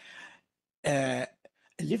here.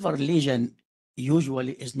 Liver lesion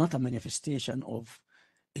usually is not a manifestation of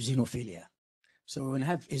eosinophilia. So when you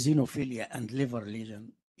have eosinophilia and liver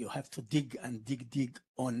lesion, you have to dig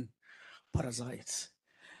on parasites.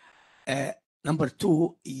 Number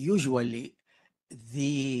two, usually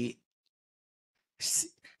the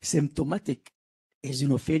symptomatic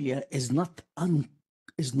eosinophilia is not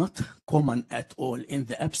common at all in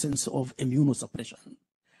the absence of immunosuppression.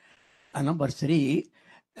 And number three,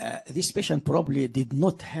 this patient probably did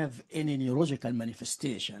not have any neurological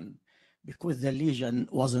manifestation because the lesion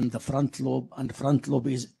was in the front lobe, and the front lobe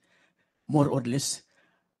is more or less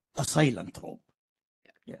a silent lobe.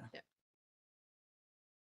 Yeah.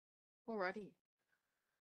 Alrighty.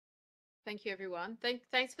 Thank you, everyone.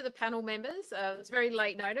 Thanks for the panel members. It's very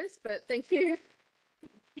late notice, but thank you.